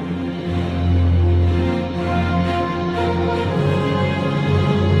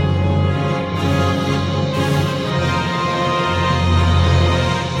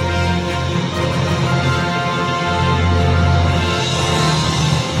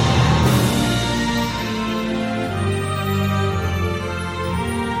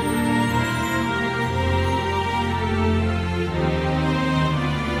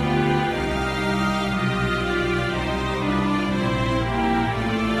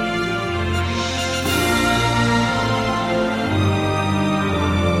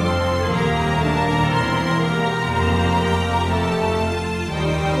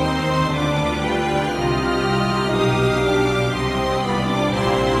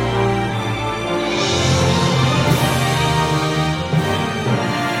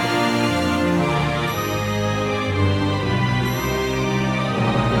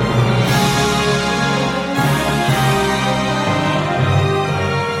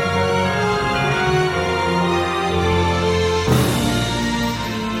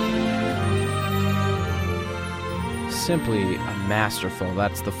 Simply a masterful.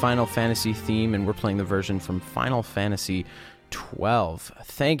 That's the Final Fantasy theme, and we're playing the version from Final Fantasy 12.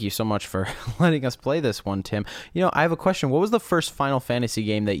 Thank you so much for letting us play this one, Tim. I have a question. What was the first Final Fantasy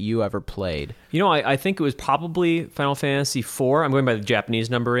game that you ever played? I think it was probably Final Fantasy IV. I'm going by the Japanese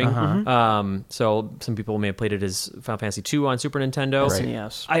numbering. So some people may have played it as Final Fantasy II on Super Nintendo.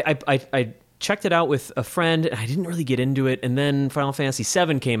 SNES. I checked it out with a friend, and I didn't really get into it. And then Final Fantasy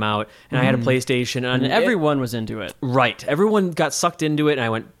VII came out, and I had a PlayStation. And everyone was into it. Right. Everyone got sucked into it, and I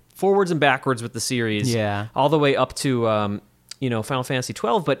went forwards and backwards with the series. Yeah. All the way up to, Final Fantasy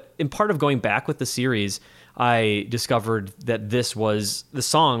 12. But in part of going back with the series, I discovered that this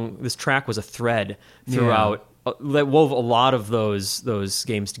track was a thread throughout that wove a lot of those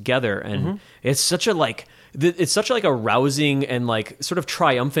games together. And it's such a rousing and like sort of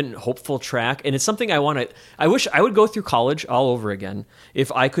triumphant and hopeful track, and it's something I wish I would go through college all over again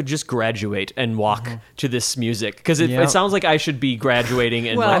if I could just graduate and walk to this music, because it sounds like I should be graduating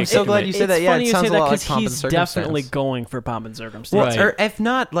and I'm so glad you said that. Yeah, funny it you sounds say a lot that like because Pomp and he's Circumstance. definitely going for Pomp and Circumstance. Well, or if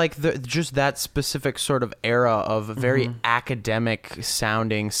not, like just that specific sort of era of very academic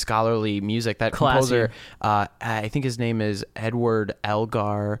sounding, scholarly music. That composer, I think his name is Edward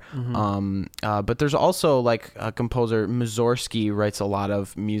Elgar. But there's also like a composer, Mussorgsky, writes a lot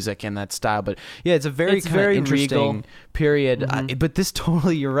of music in that style. But yeah, it's a very interesting regal period. But this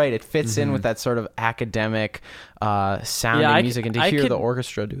totally, you're right. It fits in with that sort of academic sounding music, and to hear the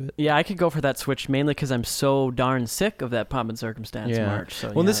orchestra do it. Yeah, I could go for that switch mainly because I'm so darn sick of that Pomp and Circumstance march.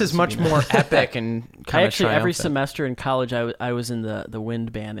 So, this is much more epic and kind of triumphant. Every semester in college, I was in the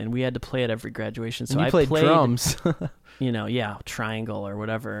wind band, and we had to play at every graduation. So and you I played drums. triangle or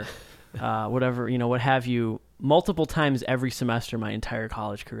whatever, what have you, multiple times every semester my entire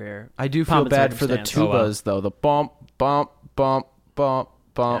college career. I do feel bad for the tubas, though. The bump, bump, bump, bump,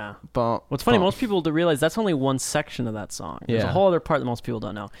 bump, bump. What's funny, most people do realize that's only one section of that song. There's a whole other part that most people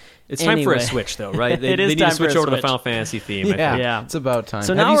don't know. It's time for a switch, though, right? They need to switch over to the Final Fantasy theme. Yeah, it's about time.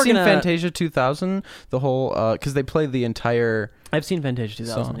 So have now you seen Fantasia 2000? The whole, because they played the entire I've seen Fantasia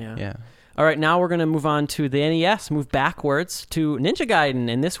 2000, song. Yeah. All right, now we're going to move on to the NES, move backwards to Ninja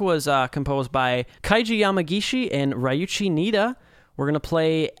Gaiden, and this was composed by Keiji Yamagishi and Ryuichi Niida. We're going to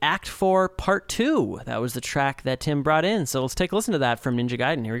play Act 4 Part 2. That was the track that Tim brought in, so let's take a listen to that from Ninja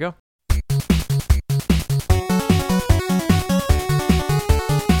Gaiden. Here we go.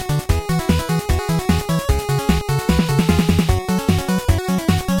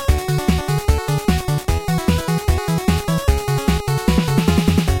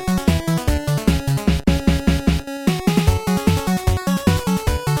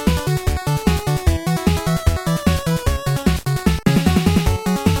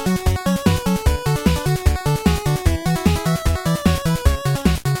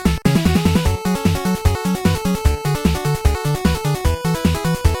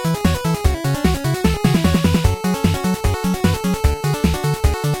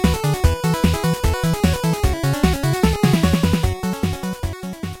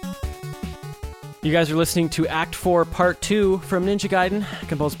 You guys are listening to Act 4 Part 2 from Ninja Gaiden,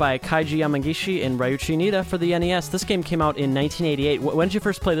 composed by Keiji Yamagishi and Ryuichi Niida for the NES. This game came out in 1988. When did you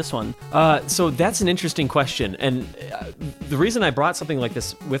first play this one? So that's an interesting question. And the reason I brought something like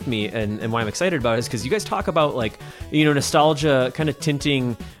this with me and why I'm excited about it is because you guys talk about, like, nostalgia kind of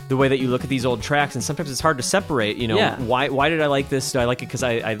tinting the way that you look at these old tracks, and sometimes it's hard to separate, why did I like this? Do I like it because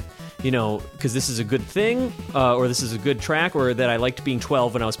because this is a good thing, or this is a good track, or that I liked being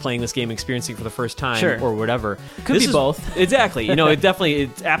 12 when I was playing this game, experiencing it for the first time, or whatever. Could be both. Exactly.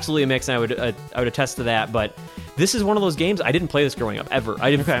 It's absolutely a mix, and I would attest to that. But this is one of those games, I didn't play this growing up, ever.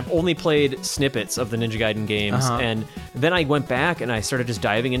 I only played snippets of the Ninja Gaiden games, and then I went back and I started just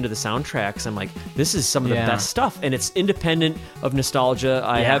diving into the soundtracks. I'm like, this is some of the best stuff, and it's independent of nostalgia.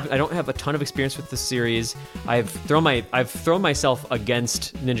 I don't have a ton of experience with this series. I've thrown myself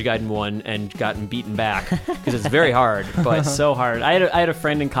against Ninja Gaiden 1 and gotten beaten back because it's very hard, but so hard. I had a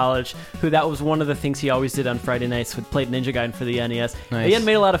friend in college who that was one of the things he always did on Friday nights, would play Ninja Gaiden for the NES. Nice. He had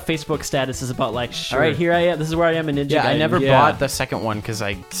made a lot of Facebook statuses about, like, all right, here I am, this is where I am in Ninja Gaiden. Yeah, I never bought the second one because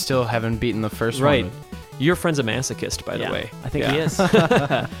I still haven't beaten the first one. Your friend's a masochist, by the way. I think he is.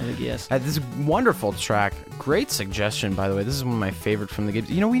 I think he is. This wonderful track. Great suggestion, by the way. This is one of my favorite from the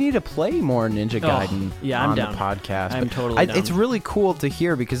game. We need to play more Ninja Gaiden on the podcast. I'm totally down. It's really cool to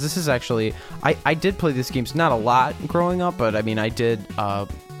hear because this is actually... I did play these games, not a lot growing up, but I mean, I did...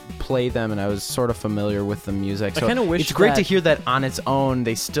 play them, and I was sort of familiar with the music. So I kind of wish it's great to hear that on its own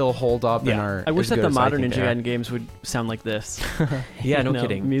they still hold up and are. I wish that the modern Ninja Gaiden games would sound like this. No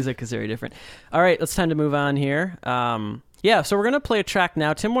kidding. Music is very different. All right, it's time to move on here. Yeah, so we're going to play a track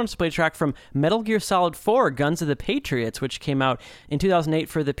now. Tim wants to play a track from Metal Gear Solid 4, Guns of the Patriots, which came out in 2008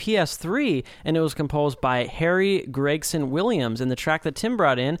 for the PS3, and it was composed by Harry Gregson Williams, and the track that Tim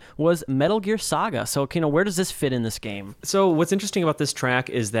brought in was Metal Gear Saga. So, where does this fit in this game? So what's interesting about this track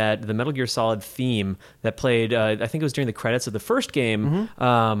is that the Metal Gear Solid theme that played, I think it was during the credits of the first game,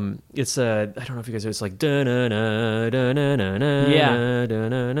 it's, I don't know if you guys know, it's like, da-na-na, da-na-na-na, Yeah.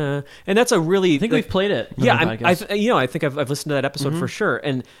 da-na-na, and that's a really... I think we've played it. Yeah, I think I've listened to that episode for sure,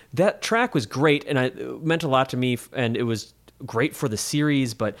 and that track was great, and it meant a lot to me, and it was great for the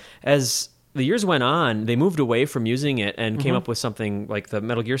series. But as the years went on, they moved away from using it and came up with something like the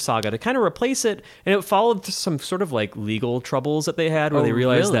Metal Gear Saga to kind of replace it, and it followed some sort of like legal troubles that they had, where they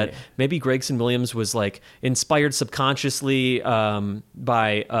realized that maybe Gregson Williams was like inspired subconsciously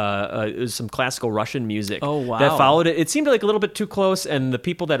by some classical Russian music. Oh, wow. That followed it. It seemed like a little bit too close, and the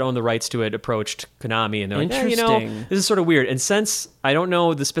people that own the rights to it approached Konami, and they're like, Interesting. this is sort of weird. And since, I don't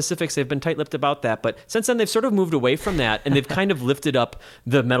know the specifics, they've been tight-lipped about that, but since then they've sort of moved away from that, and they've kind of lifted up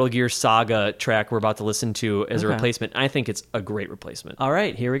the Metal Gear Saga track we're about to listen to as a replacement. I think it's a great replacement. All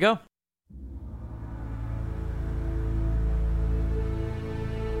right, here we go.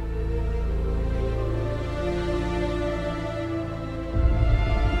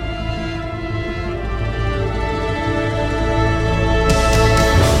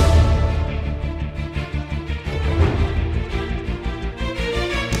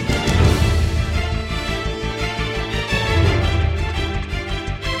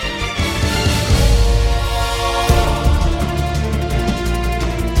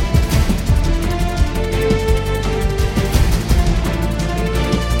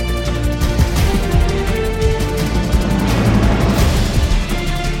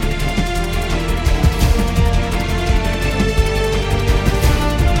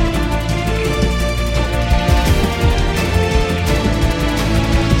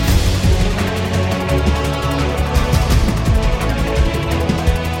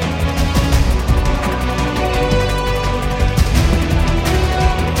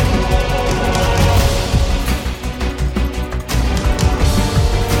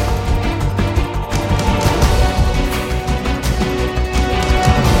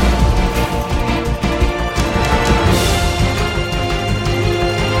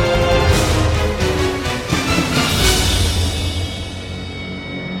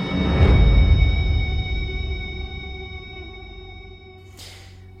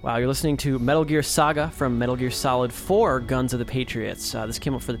 Wow, you're listening to Metal Gear Saga from Metal Gear Solid 4, Guns of the Patriots. This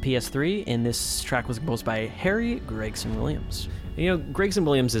came out for the PS3, and this track was composed by Harry Gregson Williams. Gregson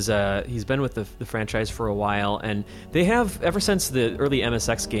Williams he's been with the franchise for a while, and they have, ever since the early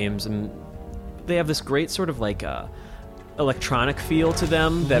MSX games, and they have this great sort of like electronic feel to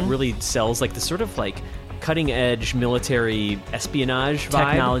them that really sells like this sort of like cutting-edge military espionage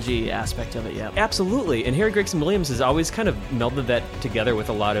vibe. Technology aspect of it, yeah. Absolutely. And Harry Gregson Williams has always kind of melded that together with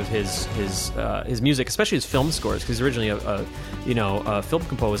a lot of his music, especially his film scores, because he's originally a film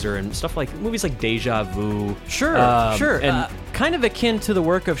composer and stuff like movies like Deja Vu. Sure. And kind of akin to the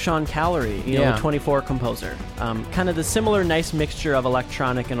work of Sean Callery, the 24 composer. Kind of the similar nice mixture of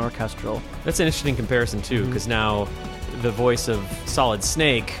electronic and orchestral. That's an interesting comparison, too, because now the voice of Solid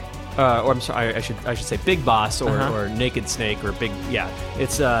Snake... or I'm sorry, I should say Big Boss or Naked Snake or Big... Yeah,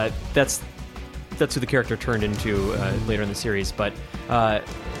 it's that's who the character turned into later in the series. But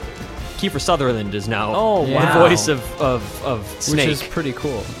Kiefer Sutherland is now the voice of Snake. Which is pretty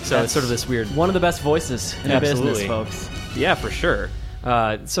cool. So it's sort of this weird... One of the best voices in the business, folks. Yeah, for sure.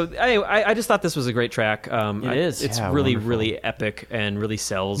 So anyway, I just thought this was a great track. It is. It's really wonderful. Really epic and really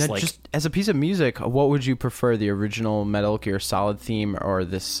sells. Now, just as a piece of music, what would you prefer, the original Metal Gear Solid theme or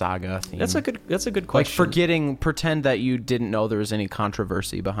this Saga theme? That's a good question. Like pretend that you didn't know there was any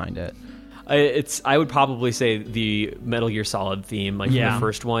controversy behind it. I would probably say the Metal Gear Solid theme, like the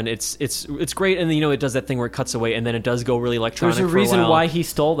first one. It's great, and it does that thing where it cuts away, and then it does go really electronic. There's a reason why he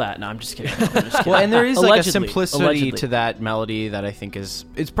stole that. No, I'm just kidding. Well, and there is like a simplicity to that melody that I think it's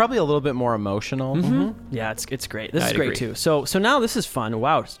probably a little bit more emotional. Mm-hmm. Yeah, it's great. This is great too. So now this is fun.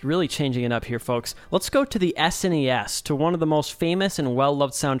 Wow, it's really changing it up here, folks. Let's go to the SNES, to one of the most famous and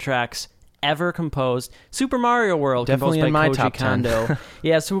well-loved soundtracks ever composed, Super Mario World, definitely composed by in my Koji top 10. Kondo.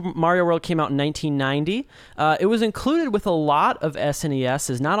 Yeah, Super Mario World came out in 1990. It was included with a lot of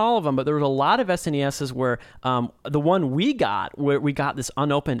SNESs, not all of them, but there was a lot of SNESs where the one we got, where we got this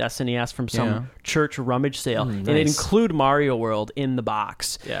unopened SNES from some church rummage sale, and it included Mario World in the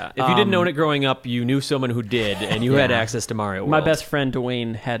box. Yeah, if you didn't own it growing up, you knew someone who did, and you had access to Mario World. My best friend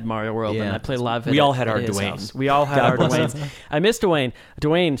Dwayne had Mario World, and I played a lot of it. We all had our Dwaynes. Dwaynes. We all had our Dwaynes. I miss Dwayne.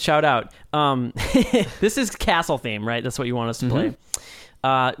 Dwayne, shout out. This is Castle theme, right? That's what you want us to play.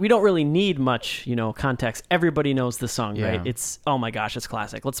 We don't really need much, context. Everybody knows the song, Yeah. right? It's, oh my gosh, it's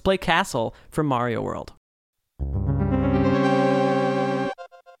classic. Let's play Castle from Mario World.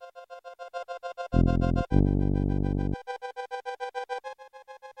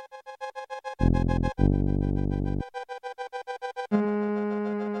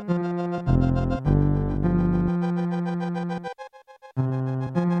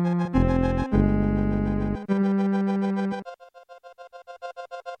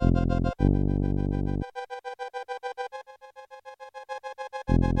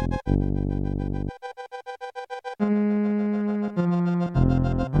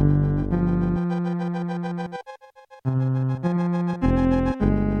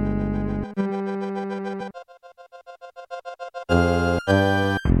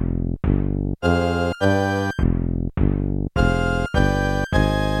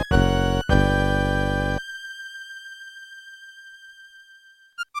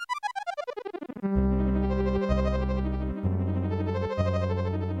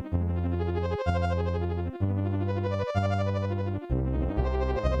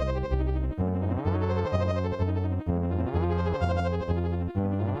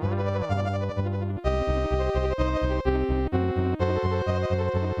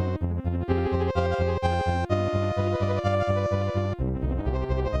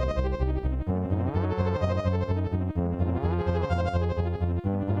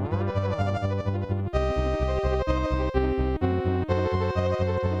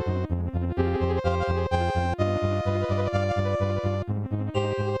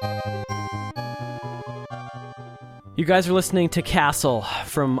 You guys are listening to Castle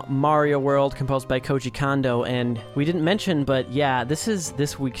from Mario World, composed by Koji Kondo, and we didn't mention, but yeah, this is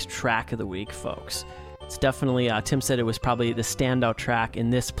this week's track of the week, folks. It's definitely, Tim said it was probably the standout track in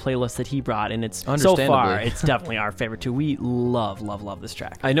this playlist that he brought, and it's so far, it's definitely our favorite too. We love this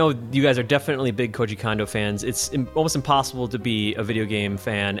track. I know you guys are definitely big Koji Kondo fans. It's almost impossible to be a video game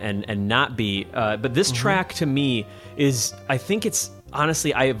fan and not be, but this track to me is, I think it's,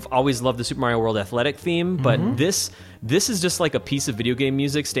 honestly, I've always loved the Super Mario World athletic theme, but this is just like a piece of video game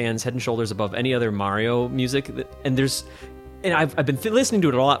music, stands head and shoulders above any other Mario music, and I've been listening to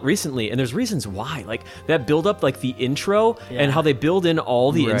it a lot recently, and there's reasons why. Like, that build up, like the intro, and how they build in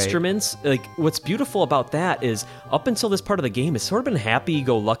all the instruments. Like, what's beautiful about that is, up until this part of the game, it's sort of been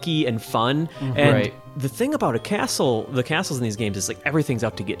happy-go-lucky and fun. And the thing about the castles in these games is, like, everything's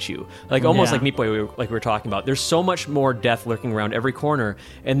out to get you. Like, almost like Meat Boy, we were talking about. There's so much more death lurking around every corner,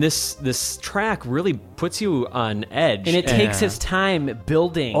 and this track really puts you on edge. And it takes its time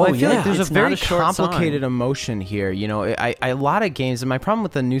building. I feel like there's It's a very not a short complicated song. emotion here. A lot of games, and my problem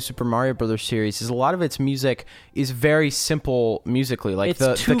with the new Super Mario Brothers series is a lot of its music is very simple musically. Like, It's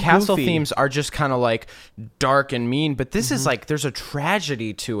the too castle goofy. themes are just kind of like dark and mean, but this is like, there's a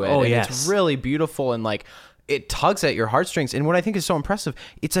tragedy to it. Oh, and yes. it's really beautiful, and like, it tugs at your heartstrings. And what I think is so impressive,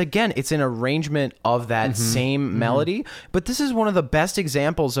 it's an arrangement of that same melody, but this is one of the best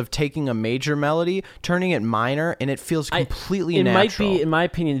examples of taking a major melody, turning it minor, and it feels completely It natural. might be, in my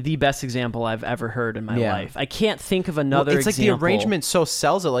opinion, the best example I've ever heard in my life. I can't think of another it's example. like the arrangement so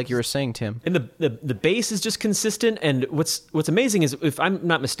sells it, like you were saying, Tim. And the bass is just consistent, and what's amazing is, if I'm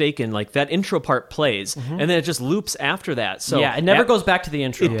not mistaken, like, that intro part plays, and then it just loops after that. So it never goes back to the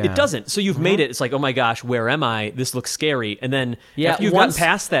intro. It doesn't. So you've made it. It's like, oh my gosh, where am I? This looks scary. And then after you've gotten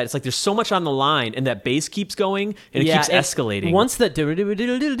past that, it's like there's so much on the line, and that bass keeps going, and it keeps escalating. Once that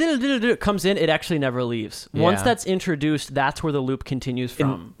comes in, it actually never leaves. Once that's introduced, that's where the loop continues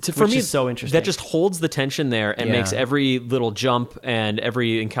from. For me, is so interesting. That just holds the tension there and makes every little jump and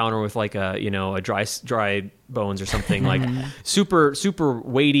every encounter with, like, a dry bones or something like super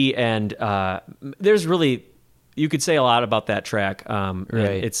weighty. And there's really, you could say a lot about that track. And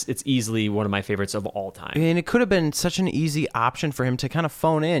it's easily one of my favorites of all time. And it could have been such an easy option for him to kind of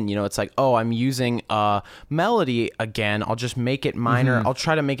phone in. It's like, oh, I'm using a melody again. I'll just make it minor. I'll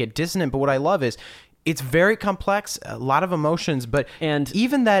try to make it dissonant. But what I love is, it's very complex, a lot of emotions, and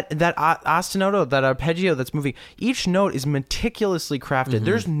even that ostinato, that arpeggio that's moving, each note is meticulously crafted.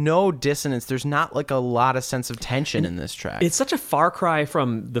 There's no dissonance. There's not like a lot of sense of tension in this track. It's such a far cry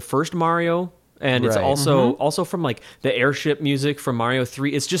from the first Mario. And it's also from, like, the airship music from Mario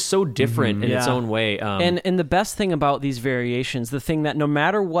 3. It's just so different in its own way. And the best thing about these variations, the thing that no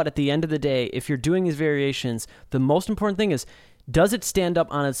matter what, at the end of the day, if you're doing these variations, the most important thing is, does it stand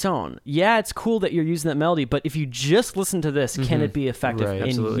up on its own? Yeah, it's cool that you're using that melody, but if you just listen to this, can it be effective? Right, and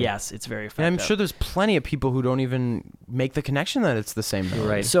absolutely. yes, it's very effective. And I'm sure there's plenty of people who don't even make the connection that it's the same melody.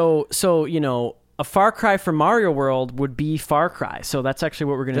 Right. So a Far Cry for Mario World would be Far Cry. So that's actually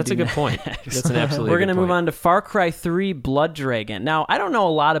what we're going to do. That's a good point. That's an absolutely We're going good to move point. on to Far Cry 3 Blood Dragon. Now, I don't know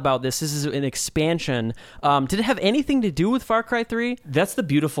a lot about this. This is an expansion. Did it have anything to do with Far Cry 3? That's the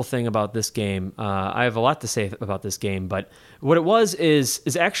beautiful thing about this game. I have a lot to say about this game, but what it was is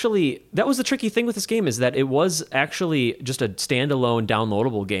actually, that was the tricky thing with this game, is that it was actually just a standalone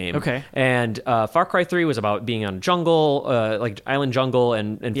downloadable game. Okay. And Far Cry 3 was about being on a jungle, like island jungle,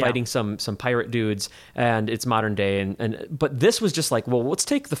 and Yeah. fighting some pirate dudes, and it's modern day. But this was just like, well, let's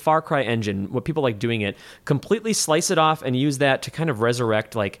take the Far Cry engine, what people like doing it, completely slice it off and use that to kind of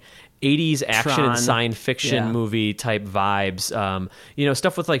resurrect like 80s action Tron. and science fiction Yeah. movie type vibes.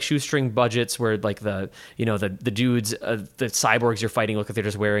 Stuff with like shoestring budgets where like the dudes, the cyborgs you're fighting look like they're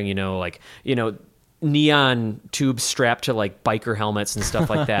just wearing, neon tubes strapped to like biker helmets and stuff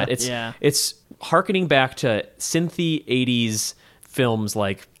like that. It's Yeah. it's harkening back to synthy 80s films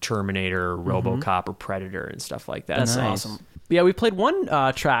like Terminator or RoboCop or Predator and stuff like that. That's Nice. awesome. Yeah, we played one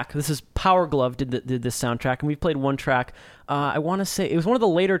track. This is Power Glove did this soundtrack, and we played one track. I want to say it was one of the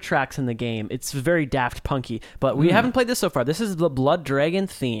later tracks in the game. It's very Daft Punky, but we haven't played this so far. This is the Blood Dragon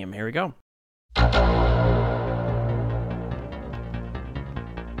theme. Here we go.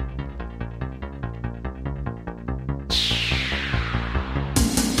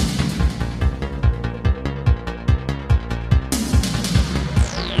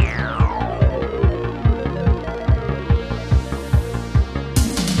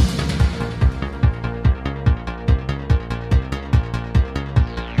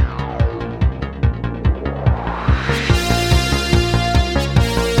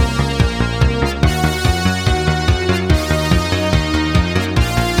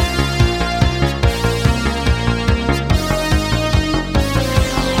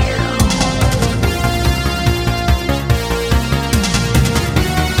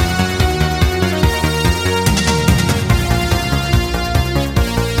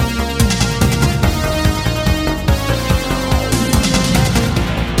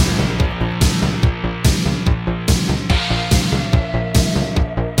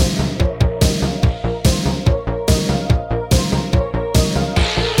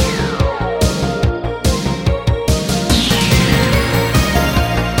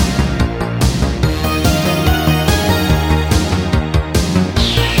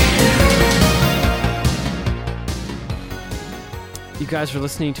 You guys are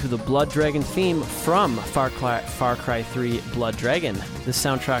listening to the Blood Dragon theme from Far Cry 3 Blood Dragon. This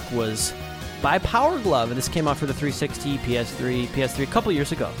soundtrack was by Power Glove, and this came out for the 360, PS3 a couple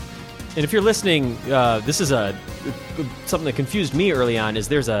years ago. And if you're listening, this is something that confused me early on. Is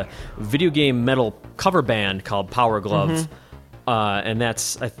there's a video game metal cover band called Power Glove, and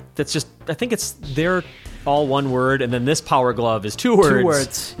that's I think it's they're all one word, and then this Power Glove is two words. 2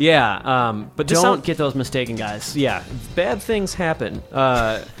 words. Yeah, but this Don't get those mistaken, guys. yeah, bad things happen.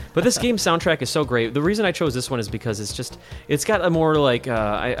 But this game's soundtrack is so great. The reason I chose this one is because it's got a more like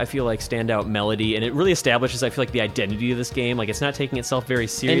I feel like standout melody, and it really establishes I feel like the identity of this game. Like it's not taking itself very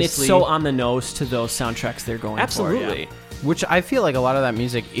seriously. And it's so on the nose to those soundtracks they're going absolutely. for. Yeah. Which I feel like a lot of that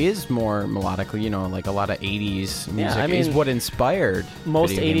music is more melodic, like a lot of 80s music I mean, is what inspired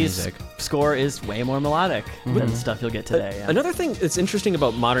Most video 80s game music. score is way more melodic than the stuff you'll get today. Yeah. Another thing that's interesting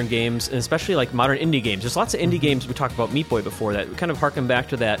about modern games, and especially like modern indie games, there's lots of indie games. We talked about Meat Boy before that kind of harken back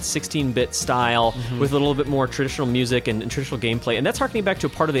to that 16-bit style with a little bit more traditional music and traditional gameplay, and that's harkening back to a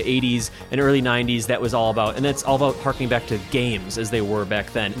part of the 80s and early 90s that was all about, and that's all about harkening back to games as they were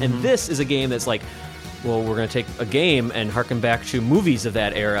back then. And this is a game that's like, well, we're going to take a game and harken back to movies of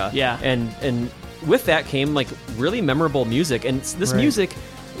that era. Yeah. And with that came like really memorable music, and this music,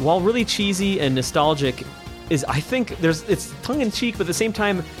 while really cheesy and nostalgic, is I think it's tongue in cheek, but at the same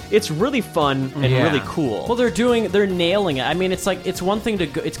time it's really fun and Yeah. really cool. Well, they're nailing it. I mean, it's like it's one thing to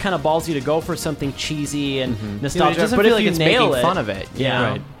go, it's kind of ballsy to go for something cheesy and Yeah, nostalgic, it doesn't but feel if like you it's nail making it, fun of it. yeah,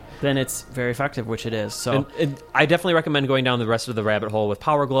 Right. then it's very effective, which it is. So And I definitely recommend going down the rest of the rabbit hole with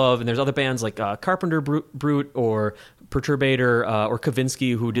Power Glove, and there's other bands like Carpenter Brute or Perturbator or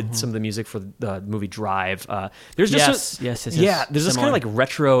Kavinsky, who did some of the music for the movie Drive. There's just yes, yeah, there's this kind Similar. of like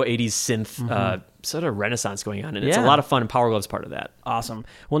retro 80s synth sort of renaissance going on, and it's a Yeah. lot of fun, and Power Glove's part of that. Awesome.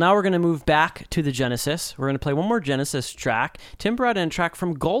 Well, now we're going to move back to the Genesis. We're going to play one more Genesis track. Tim brought in a track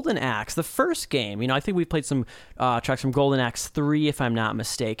from Golden Axe, the first game. I think we played some tracks from Golden Axe 3, if I'm not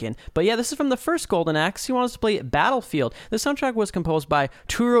mistaken. But yeah, this is from the first Golden Axe. He wants us to play Battlefield. The soundtrack was composed by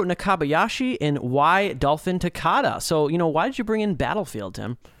Turo Nakabayashi and Y. Dolphin Takada. So, why did you bring in Battlefield,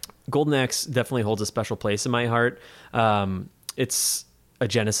 Tim? Golden Axe definitely holds a special place in my heart. a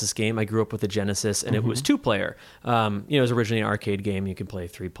Genesis game. I grew up with a Genesis, and it was 2-player. It was originally an arcade game. You could play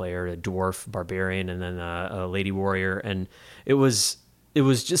 3-player, a dwarf, barbarian, and then a lady warrior. And it was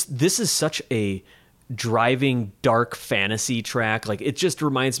just, this is such a driving dark fantasy track. Like, it just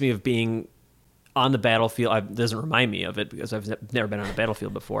reminds me of being on the battlefield. It doesn't remind me of it because I've never been on a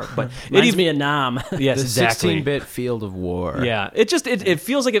battlefield before. But Reminds me of Nam. Yes, The exactly. 16-bit field of war. Yeah, it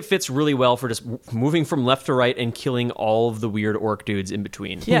feels like it fits really well for just moving from left to right and killing all of the weird orc dudes in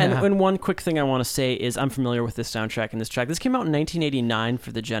between. Yeah, and one quick thing I want to say is I'm familiar with this soundtrack and this track. This came out in 1989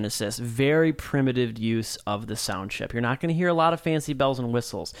 for the Genesis. Very primitive use of the sound chip. You're not going to hear a lot of fancy bells and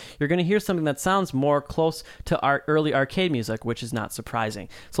whistles. You're going to hear something that sounds more close to our early arcade music, which is not surprising.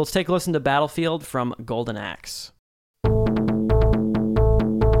 So let's take a listen to Battlefield from Golden Axe.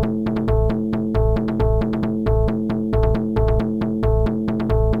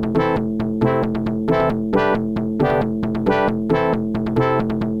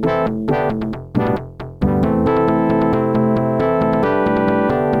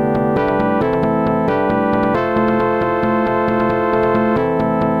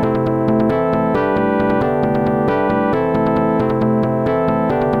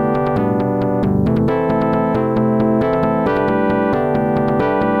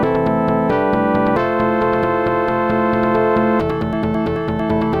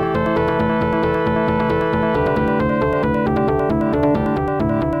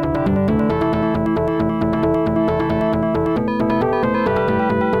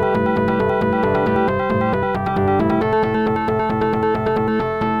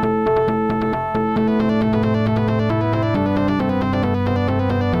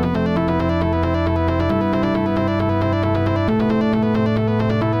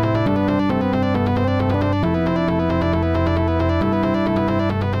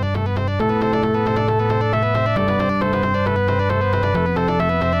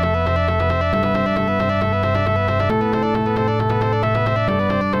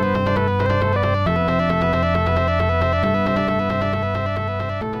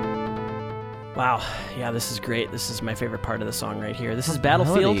 Wow. Yeah, this is great. This is my favorite part of the song right here. This is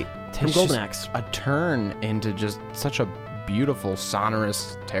Battlefield Melody from takes Golden just Axe. a turn into just such a beautiful,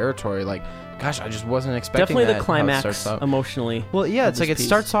 sonorous territory. Like, gosh, I just wasn't expecting Definitely that, the how it climax starts out. emotionally. Well, yeah, of it's like this it piece.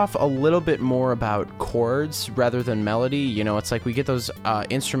 starts off a little bit more about chords rather than melody. You know, it's like we get those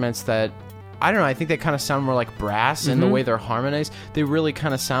instruments that, I don't know, I think they kind of sound more like brass in the way they're harmonized. They really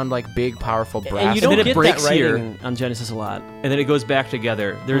kind of sound like big, powerful brass. And you don't then it get breaks that writing here. on Genesis a lot. And then it goes back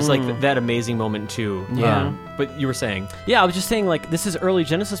together. There's like that amazing moment too. Yeah. But you were saying, Yeah, I was just saying, like, this is early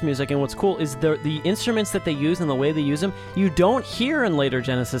Genesis music, and what's cool is the instruments that they use and the way they use them, you don't hear in later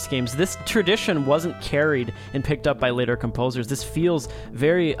Genesis games. This tradition wasn't carried and picked up by later composers. This feels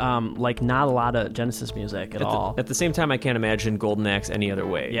very, like, not a lot of Genesis music at all. at the same time, I can't imagine Golden Axe any other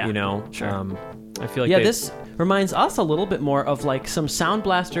way. Yeah, you know, sure. I feel like Yeah, they- this reminds us a little bit more of, like, some Sound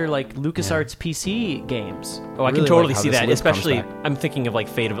Blaster, like, LucasArts PC games. Oh, I really can totally like how see this that. lift comes Especially, back. I'm thinking of like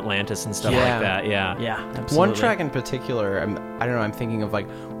Fate of Atlantis and stuff Yeah. like that. Yeah. Yeah, absolutely. One track in particular, I don't know, I'm thinking of like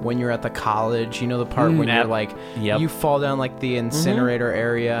when you're at the college, you know, the part when you're like, Yep. you fall down like the incinerator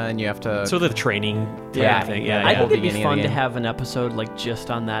area and you have to. So the training Yeah, thing. yeah, Yeah. I yeah. think it'd be beginning of fun the to game. have an episode, like, just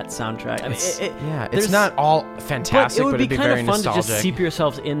on that soundtrack. I mean, yeah, it's there's- not all but fantastic, it would but be it'd be kind very of fun nostalgic. to just seep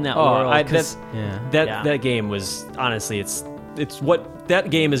yourselves in that Oh, world. I- 'cause- yeah. Yeah. That game was honestly, it's what that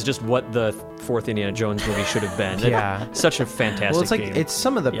game is just what the fourth Indiana Jones movie should have been. Yeah. Such a fantastic Well, it's like game. it's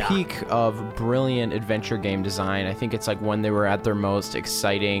some of the Yeah. peak of brilliant adventure game design. I think it's like when they were at their most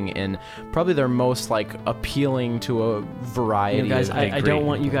exciting and probably their most like appealing to a variety. You know, guys, of I degree. don't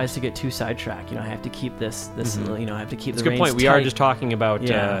want you guys to get too sidetracked. You know, I have to keep this. You know, I have to keep It's a the good reins point. We are tight. just talking about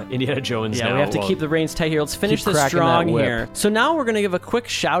Yeah. Indiana Jones Yeah, now. we have to Well, keep the reins tight here. Let's finish Keep this cracking strong that whip. here. So now we're going to give a quick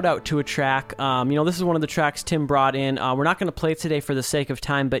shout out to a track. This is one of the tracks Tim brought in. We're not going to play it today for the sake of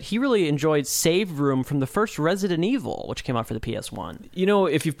time, but he really enjoyed Save Room from the first Resident Evil, which came out for the PS1. You know,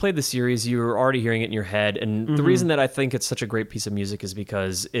 if you've played the series, you're already hearing it in your head. And Mm-hmm. the reason that I think it's such a great piece of music is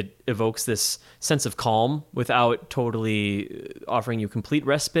because it evokes this sense of calm without totally offering you complete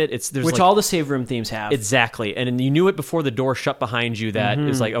respite. There's Which like, all the Save Room themes have. exactly, and you knew it before the door shut behind you. That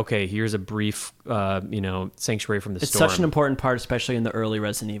is like, okay, here's a brief, sanctuary from the It's storm. such an important part, especially in the early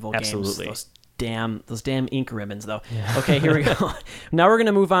Resident Evil Absolutely. games. Those damn ink ribbons, though. Okay, here we go. Now we're going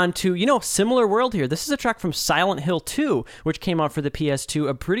to move on to, similar world here. This is a track from Silent Hill 2, which came out for the PS2,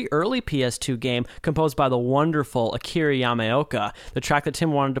 a pretty early PS2 game composed by the wonderful Akira Yamaoka. The track that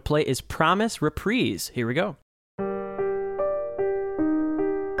Tim wanted to play is Promise Reprise. Here we go.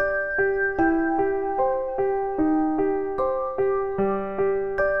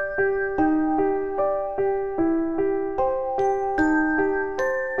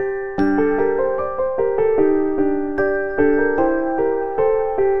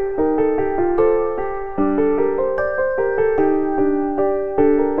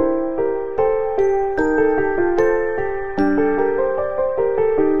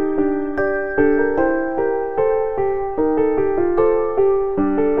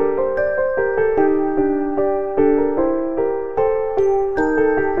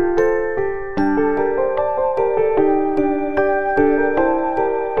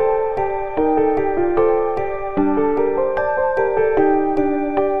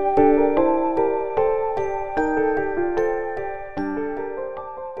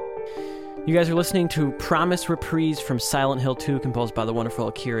 You guys are listening to Promise Reprise from Silent Hill 2, composed by the wonderful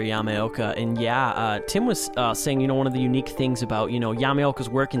Akira Yamaoka. And Tim was saying, one of the unique things about, Yamaoka's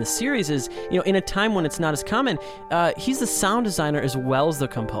work in the series is, in a time when it's not as common, he's the sound designer as well as the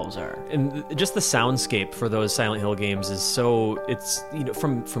composer. And just the soundscape for those Silent Hill games is it's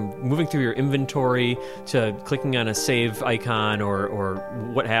from moving through your inventory to clicking on a save icon or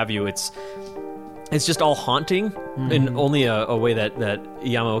what have you, it's just all haunting in only a way that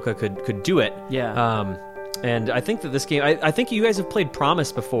Yamaoka could do it. Yeah. And I think that this game, I think you guys have played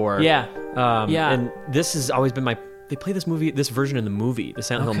Promise before. Yeah. And this has always been they play this version in the movie, the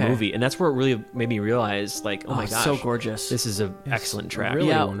Silent Hill movie, and that's where it really made me realize, like, oh my gosh, so gorgeous. This is an excellent track. Really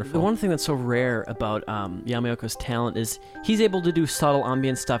wonderful. The one thing that's so rare about Yamaoka's talent is he's able to do subtle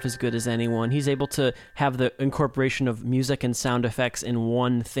ambient stuff as good as anyone. He's able to have the incorporation of music and sound effects in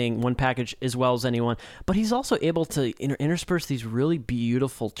one package as well as anyone. But he's also able to intersperse these really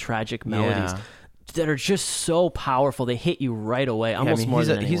beautiful, tragic melodies. That are just so powerful. They hit you right away, almost more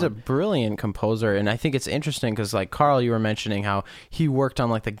than anyone. He's a brilliant composer, and I think it's interesting because, like, Carl, you were mentioning how he worked on,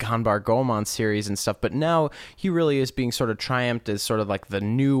 like, the Ganbare Goemon series and stuff, but now he really is being sort of triumphed as sort of like the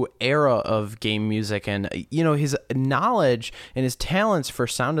new era of game music, and, his knowledge and his talents for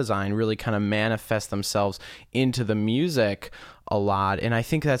sound design really kind of manifest themselves into the music a lot, and I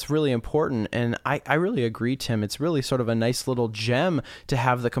think that's really important, and I really agree, Tim. It's really sort of a nice little gem to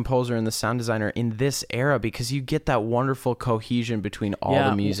have the composer and the sound designer in this era because you get that wonderful cohesion between all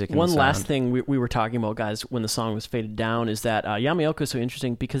the music and one the sound. last thing we were talking about, guys, when the song was faded down is that Yamaoka is so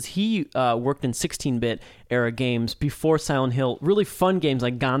interesting because he worked in 16-bit era games before Silent Hill, really fun games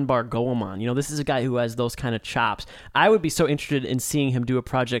like Ganbare Goemon. This is a guy who has those kind of chops. I would be so interested in seeing him do a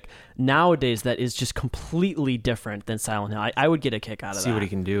project nowadays that is just completely different than Silent Hill. I would get a kick out of that. See what he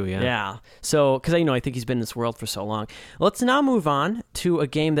can do, yeah. Yeah. So, because I think he's been in this world for so long. Let's now move on to a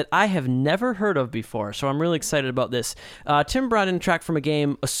game that I have never heard of before, so I'm really excited about this. Tim brought in a track from a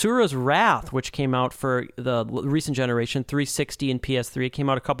game, Asura's Wrath, which came out for the recent generation, 360 and PS3. It came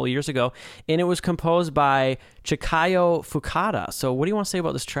out a couple of years ago, and it was composed by Chikayo Fukada. So what do you want to say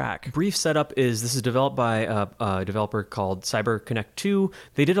about this track? Brief setup is this is developed by a developer called CyberConnect 2.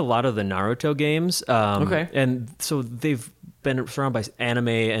 They did a lot of the Naruto games. And so they've been surrounded by anime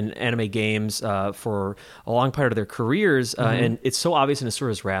and anime games for a long part of their careers. And it's so obvious in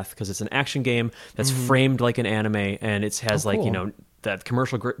Asura's Wrath because it's an action game that's framed like an anime, and it has that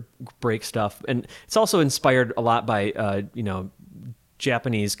commercial break stuff. And it's also inspired a lot by,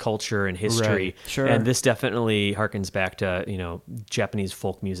 Japanese culture and history. Right. Sure. And this definitely harkens back to, Japanese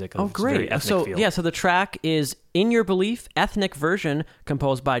folk music. Oh, great. So the track is In Your Belief, ethnic version,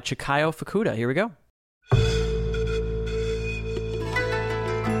 composed by Chikayo Fukuda. Here we go.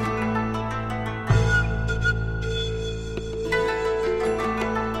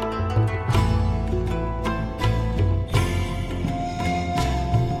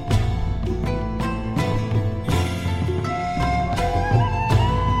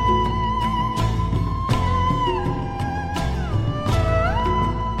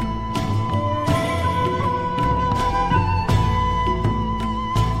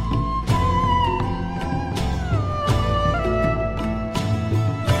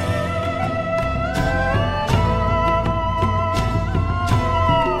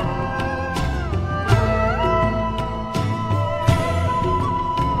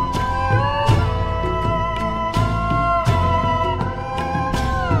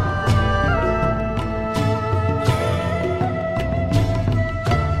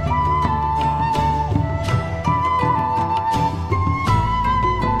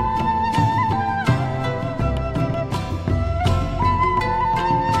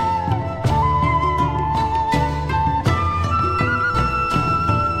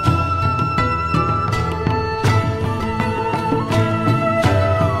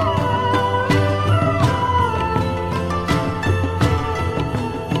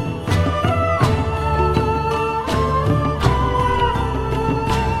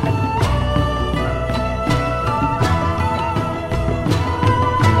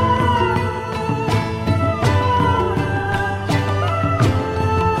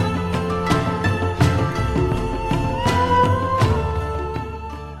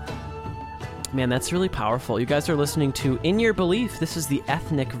 Man, that's really powerful. You guys are listening to In Your Belief. This is the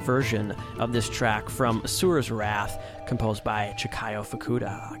ethnic version of this track from Asura's Wrath, composed by Chikayo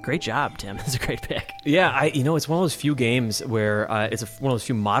Fukuda. Great job, Tim. That's a great pick. Yeah, it's one of those few games where it's one of those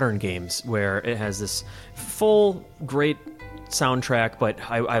few modern games where it has this full, great soundtrack, but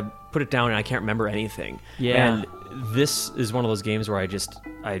I put it down and I can't remember anything. Yeah. And this is one of those games where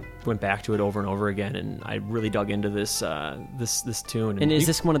I went back to it over and over again, and I really dug into this this tune. And is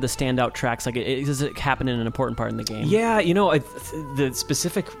this one of the standout tracks? Like, does it happen in an important part in the game? Yeah, the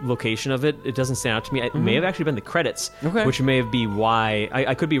specific location of it doesn't stand out to me. It may have actually been the credits, Okay. which may be why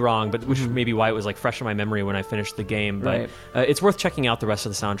I could be wrong, but which may be why it was like fresh in my memory when I finished the game. But Right. it's worth checking out the rest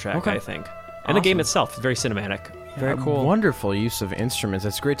of the soundtrack. Okay. I think, and the game itself is very cinematic. Very cool. Wonderful use of instruments.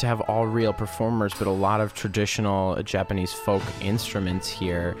 It's great to have all real performers, but a lot of traditional Japanese folk instruments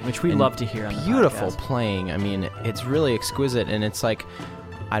here, Which we and love to hear on the beautiful podcast. playing. I mean, it's really exquisite, and it's like,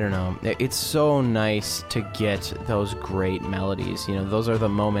 I don't know, it's so nice to get those great melodies. You know, those are the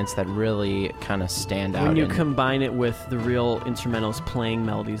moments that really kind of stand out. When you and- combine it with the real instrumentals playing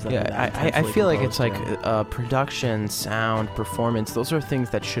melodies that are that yeah, I intensely feel like it's composed, like yeah. production, sound, performance. Those are things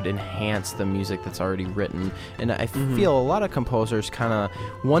that should enhance the music that's already written. And I feel a lot of composers kind of,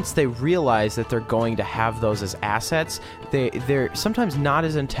 once they realize that they're going to have those as assets, they're sometimes not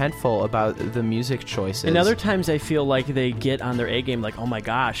as intentful about the music choices. And other times I feel like they get on their A game, like, oh my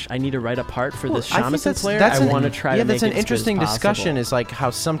gosh, I need to write a part for this I think shamisen player. I want to try to make that's an it as good as interesting discussion. possible. Is like how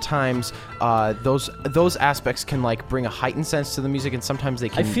sometimes those aspects can like bring a heightened sense to the music, and sometimes they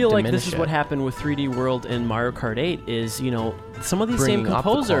can. I feel like this diminish is it. what happened with 3D World and Mario Kart 8 is, some of these Bringing same up the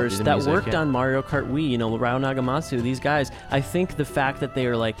quality composers of the that music, worked yeah. on Mario Kart Wii, Rao Nagamatsu, these guys, I think the fact that they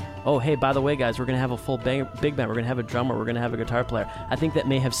are like, oh, hey, by the way, guys, we're going to have a full big band, we're going to have a drummer, we're going to have a guitar player, I think that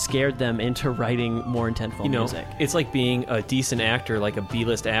may have scared them into writing more intentful music. It's like being a decent actor, like a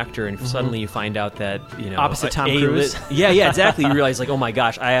B-list actor, and suddenly you find out that Opposite Tom A-list- Cruise. Yeah, exactly. You realize like, oh my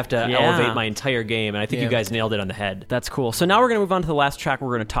gosh, I have to Yeah. elevate my entire game, and I think you guys nailed it on the head. That's cool. So now we're going to move on to the last track we're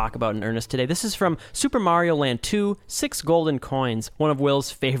going to talk about in earnest today. This is from Super Mario Land 2, 6 Golden Coins, one of Will's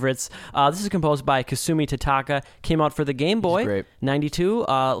favorites. This is composed by Kasumi Tataka, came out for the Game Boy, great. 92.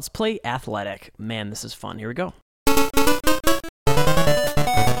 Let's play Athletic. Man, this is fun. Here we go.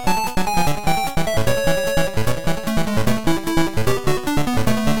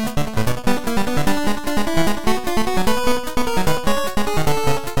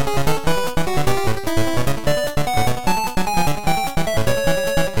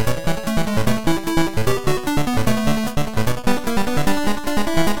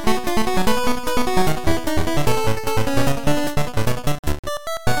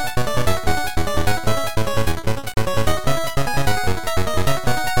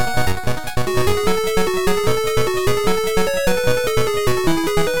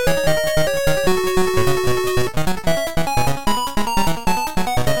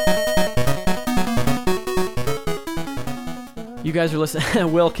 You guys are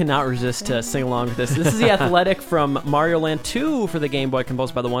listening. Will cannot resist to sing along with this. This is the Athletic from Mario Land 2 for the Game Boy,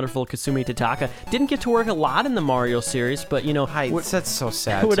 composed by the wonderful Kasumi Tataka. Didn't get to work a lot in the Mario series, but That's so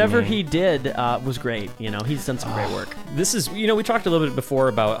sad. whatever to me. he did was great. He's done some great work. This is, we talked a little bit before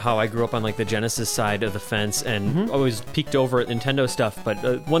about how I grew up on like the Genesis side of the fence and always peeked over at Nintendo stuff. But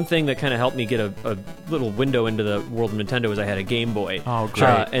one thing that kind of helped me get a little window into the world of Nintendo was I had a Game Boy. Oh,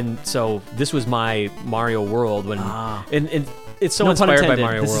 great. And so this was my Mario World when, and it's so No pun inspired by intended.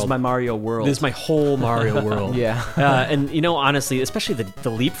 Mario This World. is my Mario world. This is my whole Mario world. Yeah. And honestly, especially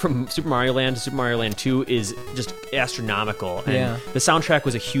the leap from Super Mario Land to Super Mario Land 2 is just astronomical. And Yeah. the soundtrack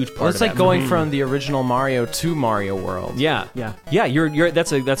was a huge part Well, of it's like that. going from the original Mario to Mario World. Yeah, Yeah. yeah. You're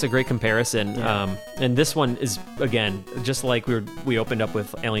that's a great comparison. And this one is again just like we opened up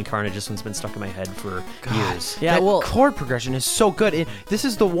with Alien Carnage. This one's been stuck in my head for years. Yeah, that well- chord progression is so good. This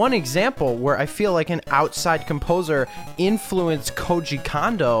is the one example where I feel like an outside composer influenced Koji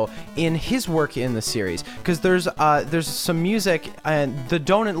Kondo in his work in the series, because there's some music and the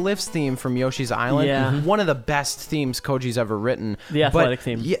Donut Lifts theme from Yoshi's Island, Yeah. one of the best themes Koji's ever written. The athletic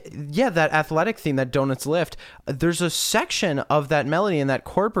theme. Yeah, that athletic theme, that Donuts Lift. There's a section of that melody and that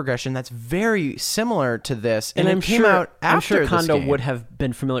chord progression that's very similar to this, and, I'm it came sure, out after I'm sure this Kondo game. would have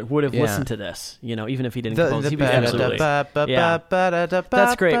been familiar, would have Yeah. listened to this, even if he didn't The compose. He'd be absolutely.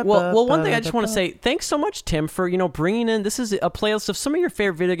 That's great. Well, one thing I just want to say, thanks so much, Tim, for bringing in. This is a playlist of some of your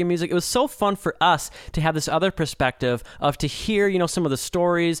favorite video game music. It was so fun for us to have this other perspective to hear, some of the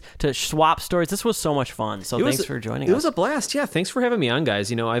stories, to swap stories. This was so much fun. So thanks for joining us. It was a blast. Yeah, thanks for having me on,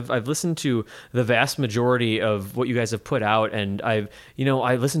 guys. I've listened to the vast majority of what you guys have put out, and I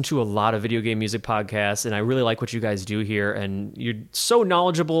listened to a lot of video game music podcasts, and I really like what you guys do here. And you're so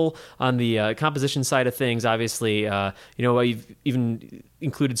knowledgeable on the composition side of things. Obviously, you've even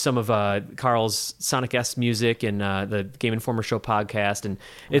included some of Carl's Sonic S music and the Game Informer Show podcast, and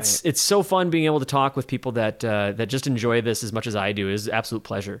it's so fun being able to talk with people that just enjoy this as much as I do. It's an absolute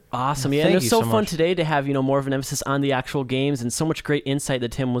pleasure. Awesome. Yeah, and it was so fun today to have, more of an emphasis on the actual games and so much great insight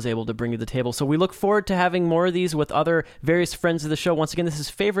that Tim was able to bring to the table. So we look forward to having more of these with other various friends of the show. Once again, this is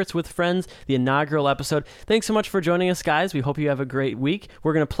Favorites with Friends, the inaugural episode. Thanks so much for joining us, guys. We hope you have a great week.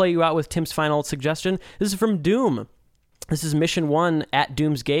 We're going to play you out with Tim's final suggestion. This is from Doom. This is Mission 1 at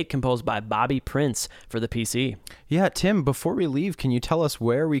Doom's Gate, composed by Bobby Prince for the PC. Yeah, Tim, before we leave, can you tell us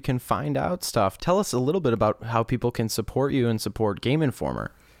where we can find out stuff? Tell us a little bit about how people can support you and support Game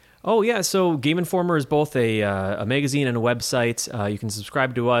Informer. Oh, yeah. So Game Informer is both a magazine and a website. You can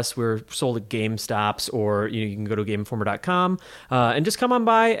subscribe to us. We're sold at GameStops, or you can go to GameInformer.com and just come on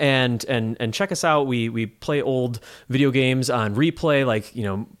by and check us out. We play old video games on replay, like,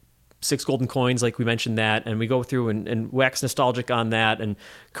 6 Golden Coins, like we mentioned that, and we go through and wax nostalgic on that, and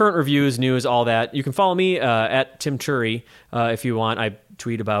current reviews, news, all that. You can follow me at Tim Turi if you want. I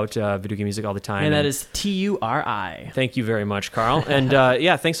tweet about video game music all the time. And that is Turi. Thank you very much, Carl. And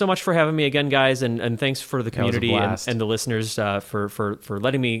yeah, thanks so much for having me again, guys, and thanks for the community and the listeners for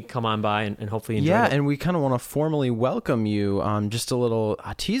letting me come on by and hopefully enjoy it. Yeah, and we kind of want to formally welcome you. Just a little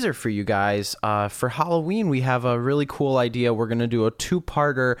teaser for you guys. For Halloween, we have a really cool idea. We're going to do a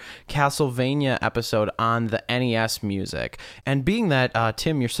 2-parter Castlevania episode on the NES music. And being that,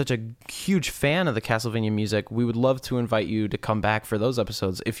 Tim, you're such a huge fan of the Castlevania music, we would love to invite you to come back for those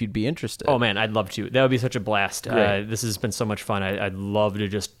episodes if you'd be interested. Oh, man, I'd love to. That would be such a blast. This has been so much fun. I'd love to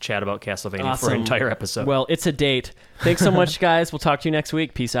just chat about Castlevania for an entire episode. Well, it's a date. Thanks so much, guys. We'll talk to you next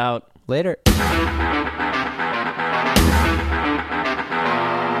week. Peace out. Later.